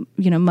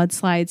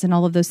mudslides and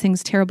all of those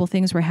things, terrible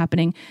things were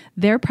happening.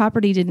 Their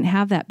property didn't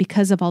have that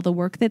because of all the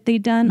work that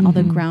they'd done, all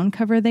the ground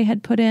cover they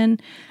had put in.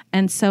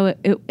 And so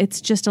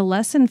it's just a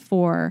lesson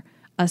for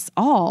us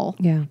all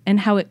and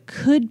how it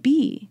could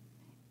be,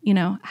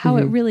 how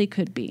it really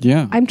could be.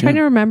 Yeah. I'm trying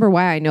to remember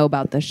why I know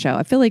about this show.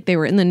 I feel like they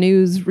were in the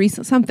news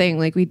recent, something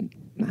like I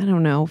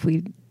don't know if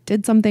we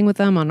did something with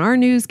them on our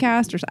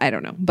newscast or I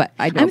don't know, but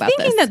I know I'm about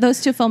thinking that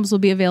those two films will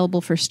be available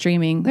for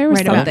streaming. There was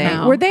right something. about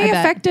now. Were they I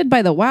bet. affected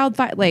by the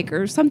wildfire,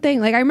 or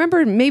something? Like I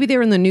remember maybe they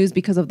were in the news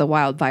because of the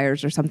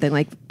wildfires or something.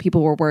 Like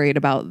people were worried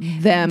about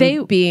them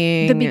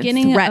being the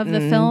beginning threatened.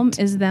 of the film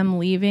is them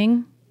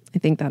leaving. I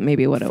think that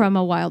maybe would have from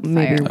a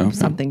wildfire, maybe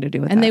something to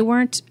do with and that. they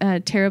weren't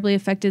terribly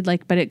affected.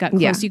 But it got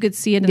close. Yeah. You could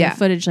see it in the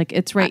footage. Like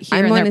it's right here. I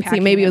and wanted they're to see.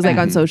 packing Maybe it was back.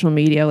 on social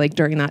media,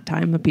 during that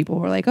time, the people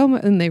were like, "Oh,"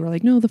 and they were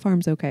like, "No, the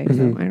farm's okay."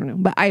 So I don't know,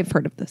 but I've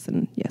heard of this,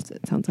 and yes,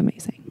 it sounds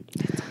amazing.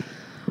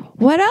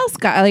 What else,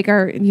 guy?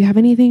 You have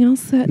anything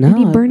else?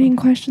 Any burning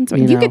questions?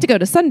 You get to go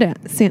to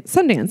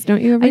Sundance,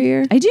 don't you? Every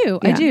year, I do.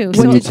 Yeah. Can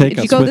So you take did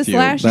us you go with this you?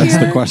 last That's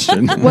year? the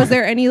question. Was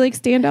there any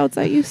standouts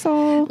that you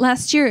saw?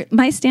 Last year,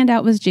 my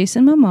standout was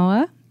Jason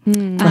Momoa.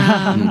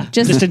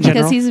 Just in because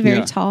general? he's a very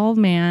Yeah. tall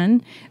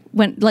man.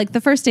 When the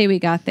first day we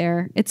got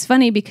there, it's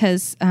funny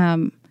because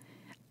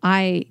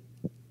I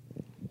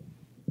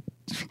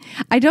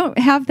don't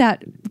have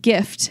that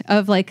gift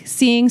of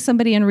seeing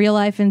somebody in real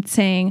life and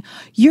saying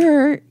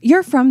you're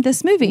from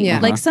this movie.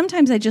 Yeah.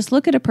 Sometimes I just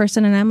look at a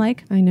person and I'm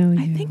like, I know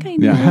you. I think I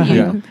know Yeah. you,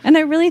 Yeah. and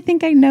I really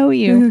think I know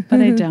you, but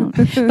I don't.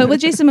 But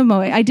with Jason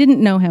Momoa, I didn't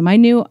know him. I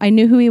knew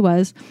who he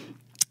was.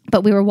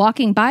 But we were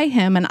walking by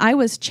him, and I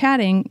was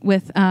chatting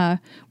with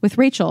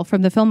Rachel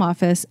from the film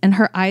office, and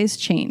her eyes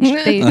changed.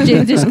 They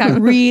just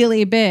got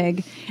really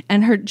big,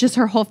 and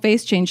her whole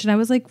face changed. And I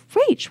was like,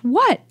 "Rach,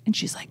 what?" And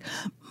she's like,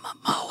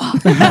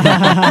 "Momoa."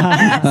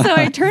 So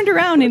I turned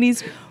around, and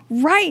he's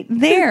right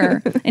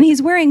there, and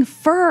he's wearing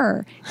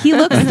fur. He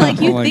looks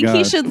like you Oh my think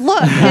he God. should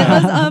look.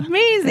 It was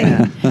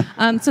amazing.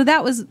 So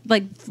that was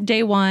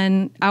day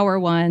one, hour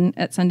one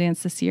at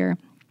Sundance this year.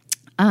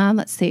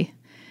 Let's see.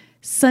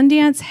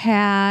 Sundance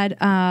had,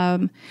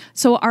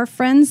 so our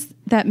friends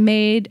that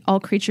made All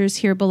Creatures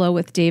Here Below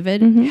with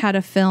David had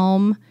a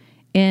film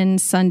in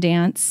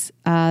Sundance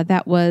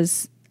that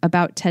was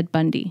about Ted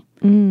Bundy.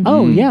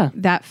 Oh, yeah.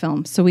 That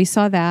film. So we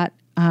saw that,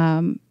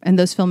 and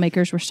those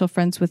filmmakers, we're still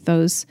friends with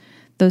those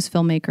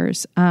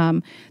filmmakers.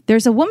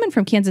 There's a woman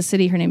from Kansas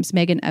City. Her name's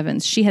Megan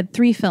Evans. She had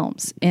 3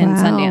 films in Wow.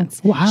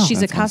 Sundance. Wow,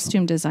 She's a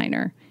costume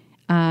designer.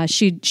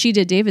 She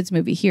did David's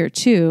movie here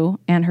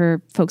too, and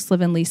her folks live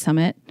in Lee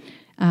Summit.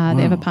 They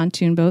have a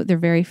pontoon boat. They're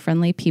very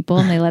friendly people,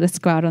 and they let us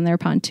go out on their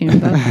pontoon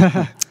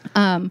boat.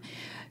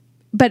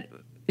 But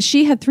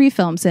she had 3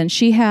 films, and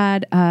she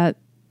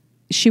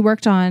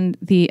worked on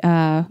the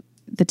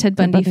Ted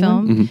Bundy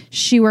film.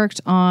 She worked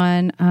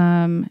on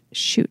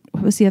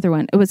what was the other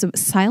one? It was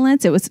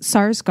Silence. It was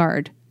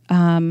Sarsgaard.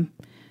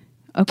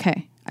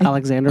 Okay.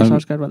 Alexander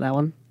Skarsgård with that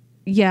one.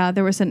 Yeah,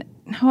 there was it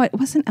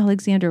wasn't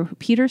Alexander.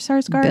 Peter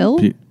Sarsgaard? Bill?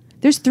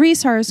 There's 3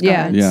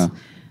 Sarsgaards. Yeah.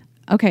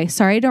 Okay,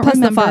 sorry, I don't Plus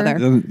the remember.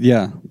 father.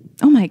 Yeah.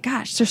 Oh my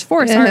gosh, there's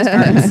 4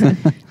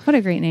 Sarsgaards. What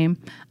a great name.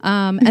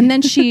 And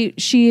then she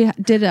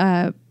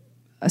did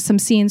some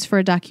scenes for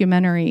a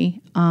documentary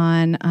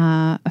on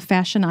a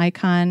fashion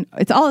icon.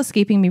 It's all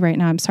escaping me right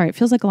now. I'm sorry. It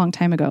feels like a long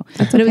time ago.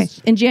 But it was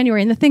in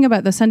January. And the thing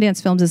about the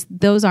Sundance films is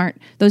those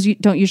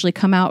don't usually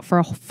come out for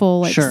a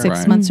full Sure. 6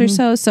 Right. months or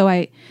so. So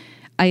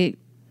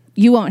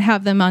you won't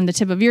have them on the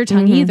tip of your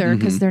tongue either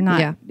because they're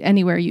not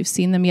anywhere you've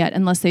seen them yet,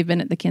 unless they've been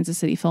at the Kansas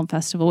City Film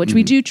Festival, which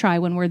we do try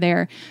when we're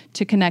there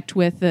to connect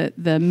with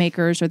the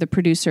makers or the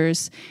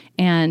producers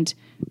and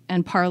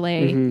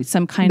parlay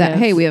some kind of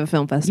Hey, we have a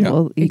film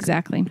festival. You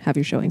exactly. have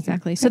your showing.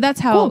 Exactly. So that's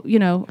how,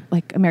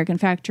 American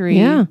Factory,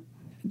 Yeah.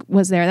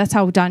 was there. That's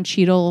how Don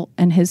Cheadle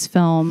and his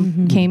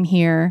film came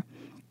here.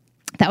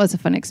 That was a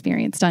fun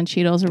experience. Don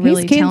Cheadle's a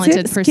really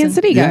talented person. Kansas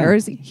City guy, Yeah. or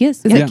is he? He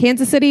is. Is Yeah. it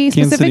Kansas City Kansas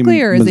City,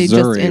 specifically, or is he just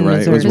Missouri, in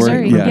right? It was Missouri?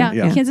 where- Missouri.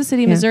 yeah. Kansas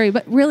City, Yeah. Missouri,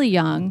 but really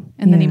young.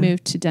 And then he Yeah.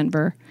 moved to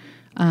Denver.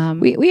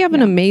 We have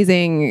an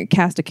amazing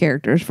cast of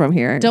characters from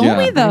here. Don't Yeah.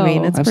 we though? I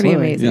mean, it's Absolutely.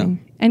 pretty amazing.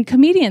 And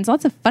comedians,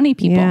 lots of funny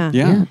people. Yeah,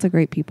 Yeah. it's a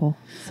great people.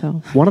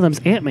 So One of them's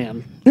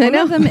Ant-Man. One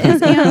of them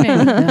is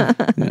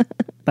Ant-Man.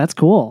 That's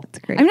cool. it's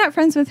great. I'm not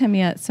friends with him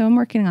yet, so I'm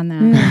working on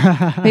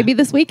that. Maybe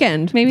this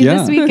weekend. Maybe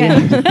Yeah. this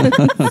weekend.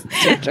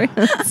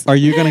 Are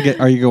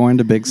you going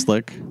to Big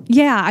Slick?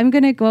 Yeah, I'm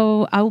gonna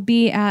go. I'll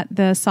be at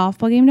the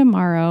softball game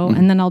tomorrow,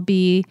 and then I'll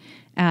be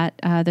at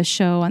the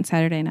show on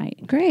Saturday night.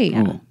 Great.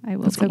 Cool. I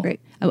will. That's so be. great.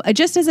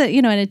 Just as an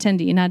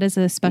attendee, not as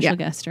a special Yeah.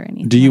 guest or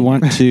anything. Do you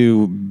want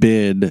to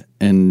bid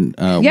and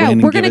Yeah, win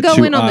and we're give gonna it go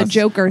to in on the us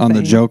Joker on the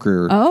thing.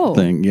 Joker Oh.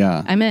 thing?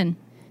 Yeah, I'm in.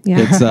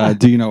 Yeah. it's.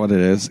 Do you know what it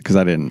is? Because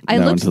I didn't. I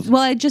know looked. until.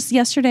 Well,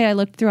 yesterday I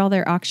looked through all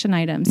their auction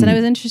items, and I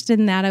was interested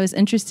in that. I was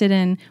interested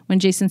in when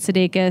Jason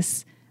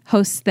Sudeikis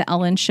hosts the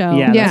Ellen Show.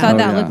 Yeah, I that's- thought Oh,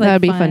 that yeah. looked like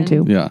That'd be fun,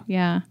 too. Yeah.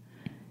 Yeah,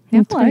 they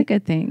have That's a lot of great.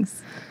 good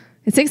things.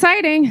 It's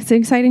exciting. It's an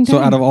exciting time.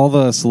 So out of all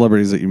the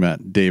celebrities that you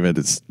met, David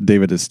is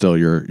still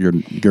your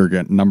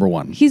number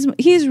one. He's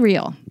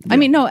real. I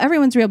mean, no,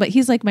 everyone's real, but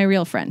he's like my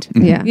real friend.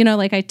 Yeah. You know,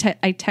 like I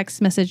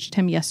text messaged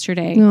him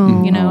yesterday.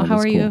 Oh. You know, Oh, how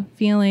that's are you cool.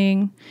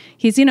 feeling?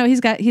 He's in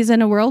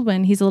a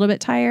whirlwind. He's a little bit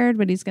tired,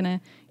 but he's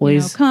gonna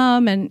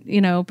come and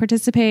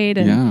participate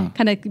Yeah. and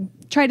kind of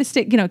try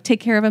to take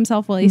care of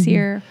himself while he's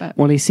here. But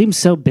Well, he seems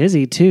so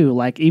busy too.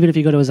 Like even if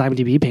you go to his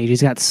IMDb page,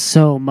 he's got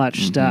so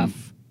much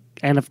stuff.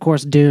 And of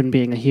course, Dune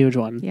being a huge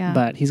one. Yeah.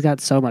 But he's got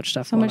so much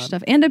stuff. so going much on.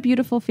 stuff and a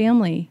beautiful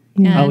family.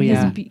 And Oh,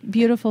 yeah. his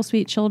beautiful,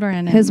 sweet children.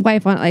 And His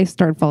wife, I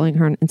started following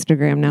her on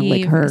Instagram now.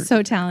 Like Eve, her,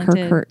 so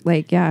talented.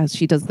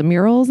 she does the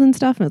murals and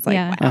stuff, and it's like,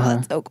 Yeah. wow,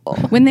 that's so cool.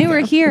 When they were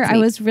here, I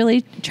was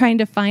really trying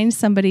to find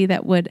somebody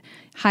that would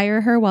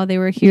hire her while they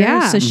were here,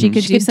 Yeah. so she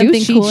could She do could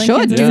something she cool. in should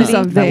Kansas do City.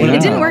 something. That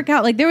It didn't work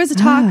out. Like there was a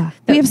talk. Ah,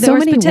 That we have so there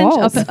was many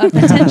walls. a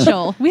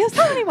potential. We have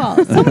so many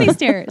walls, so many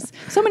stairs,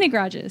 so many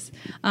garages.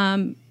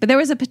 But there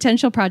was a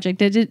potential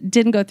project. It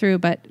didn't go through,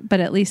 but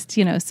at least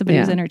somebody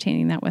was Yeah.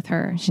 entertaining that with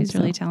her. She's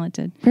really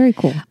talented. Very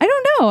cool. I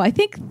don't know. I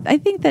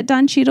think that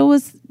Don Cheadle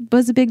was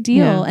a big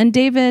deal, Yeah. and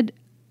David.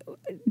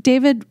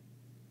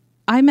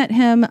 I met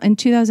him in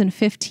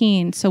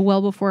 2015, so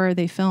well before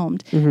they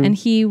filmed, and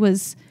he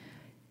was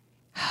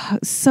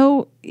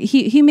so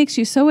he makes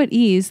you so at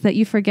ease that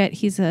you forget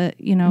he's a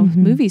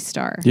movie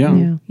star. Yeah.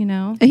 Yeah. And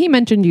And he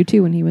mentioned you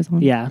too when he was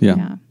on. Yeah. Yeah.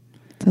 yeah,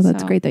 So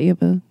that's So- great that you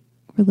have a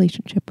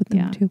relationship with them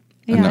Yeah. too.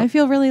 yeah. know. I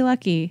feel really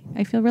lucky.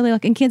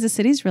 And Kansas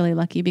City's really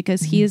lucky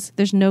because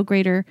there's no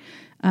greater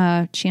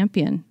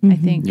champion. I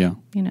think. Yeah.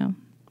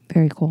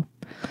 Very cool.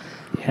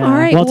 Yeah. All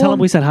right, Well, tell well- him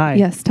we said hi.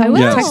 Yes. Tell I him.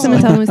 will. Text him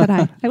and tell him we said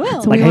hi. I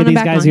will. So Like, we hey, want him these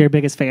back guys on. are your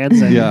biggest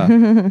fans. And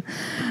Yeah.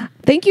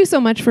 Thank you so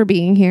much for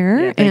being here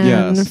Yeah, thank you.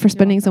 and Yes. for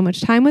spending so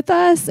much time with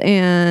us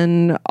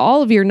and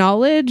all of your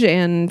knowledge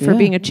and for Yeah.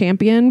 being a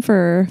champion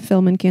for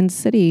film in Kansas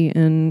City.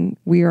 And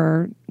we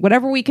are,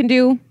 whatever we can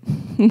do,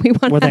 we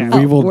want We're to there. help.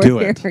 We will We're do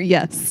here. it.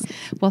 Yes.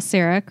 Well,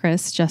 Sarah,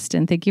 Chris,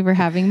 Justin, thank you for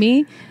having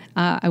me.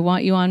 I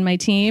want you on my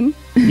team.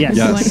 Yes. Yes.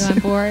 I want you on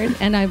board,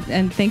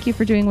 and thank you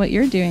for doing what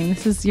you're doing.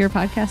 Your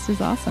podcast is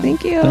awesome.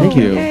 Thank you. Thank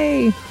you.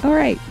 Yay. All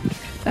right.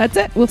 That's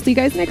it. We'll see you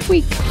guys next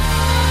week.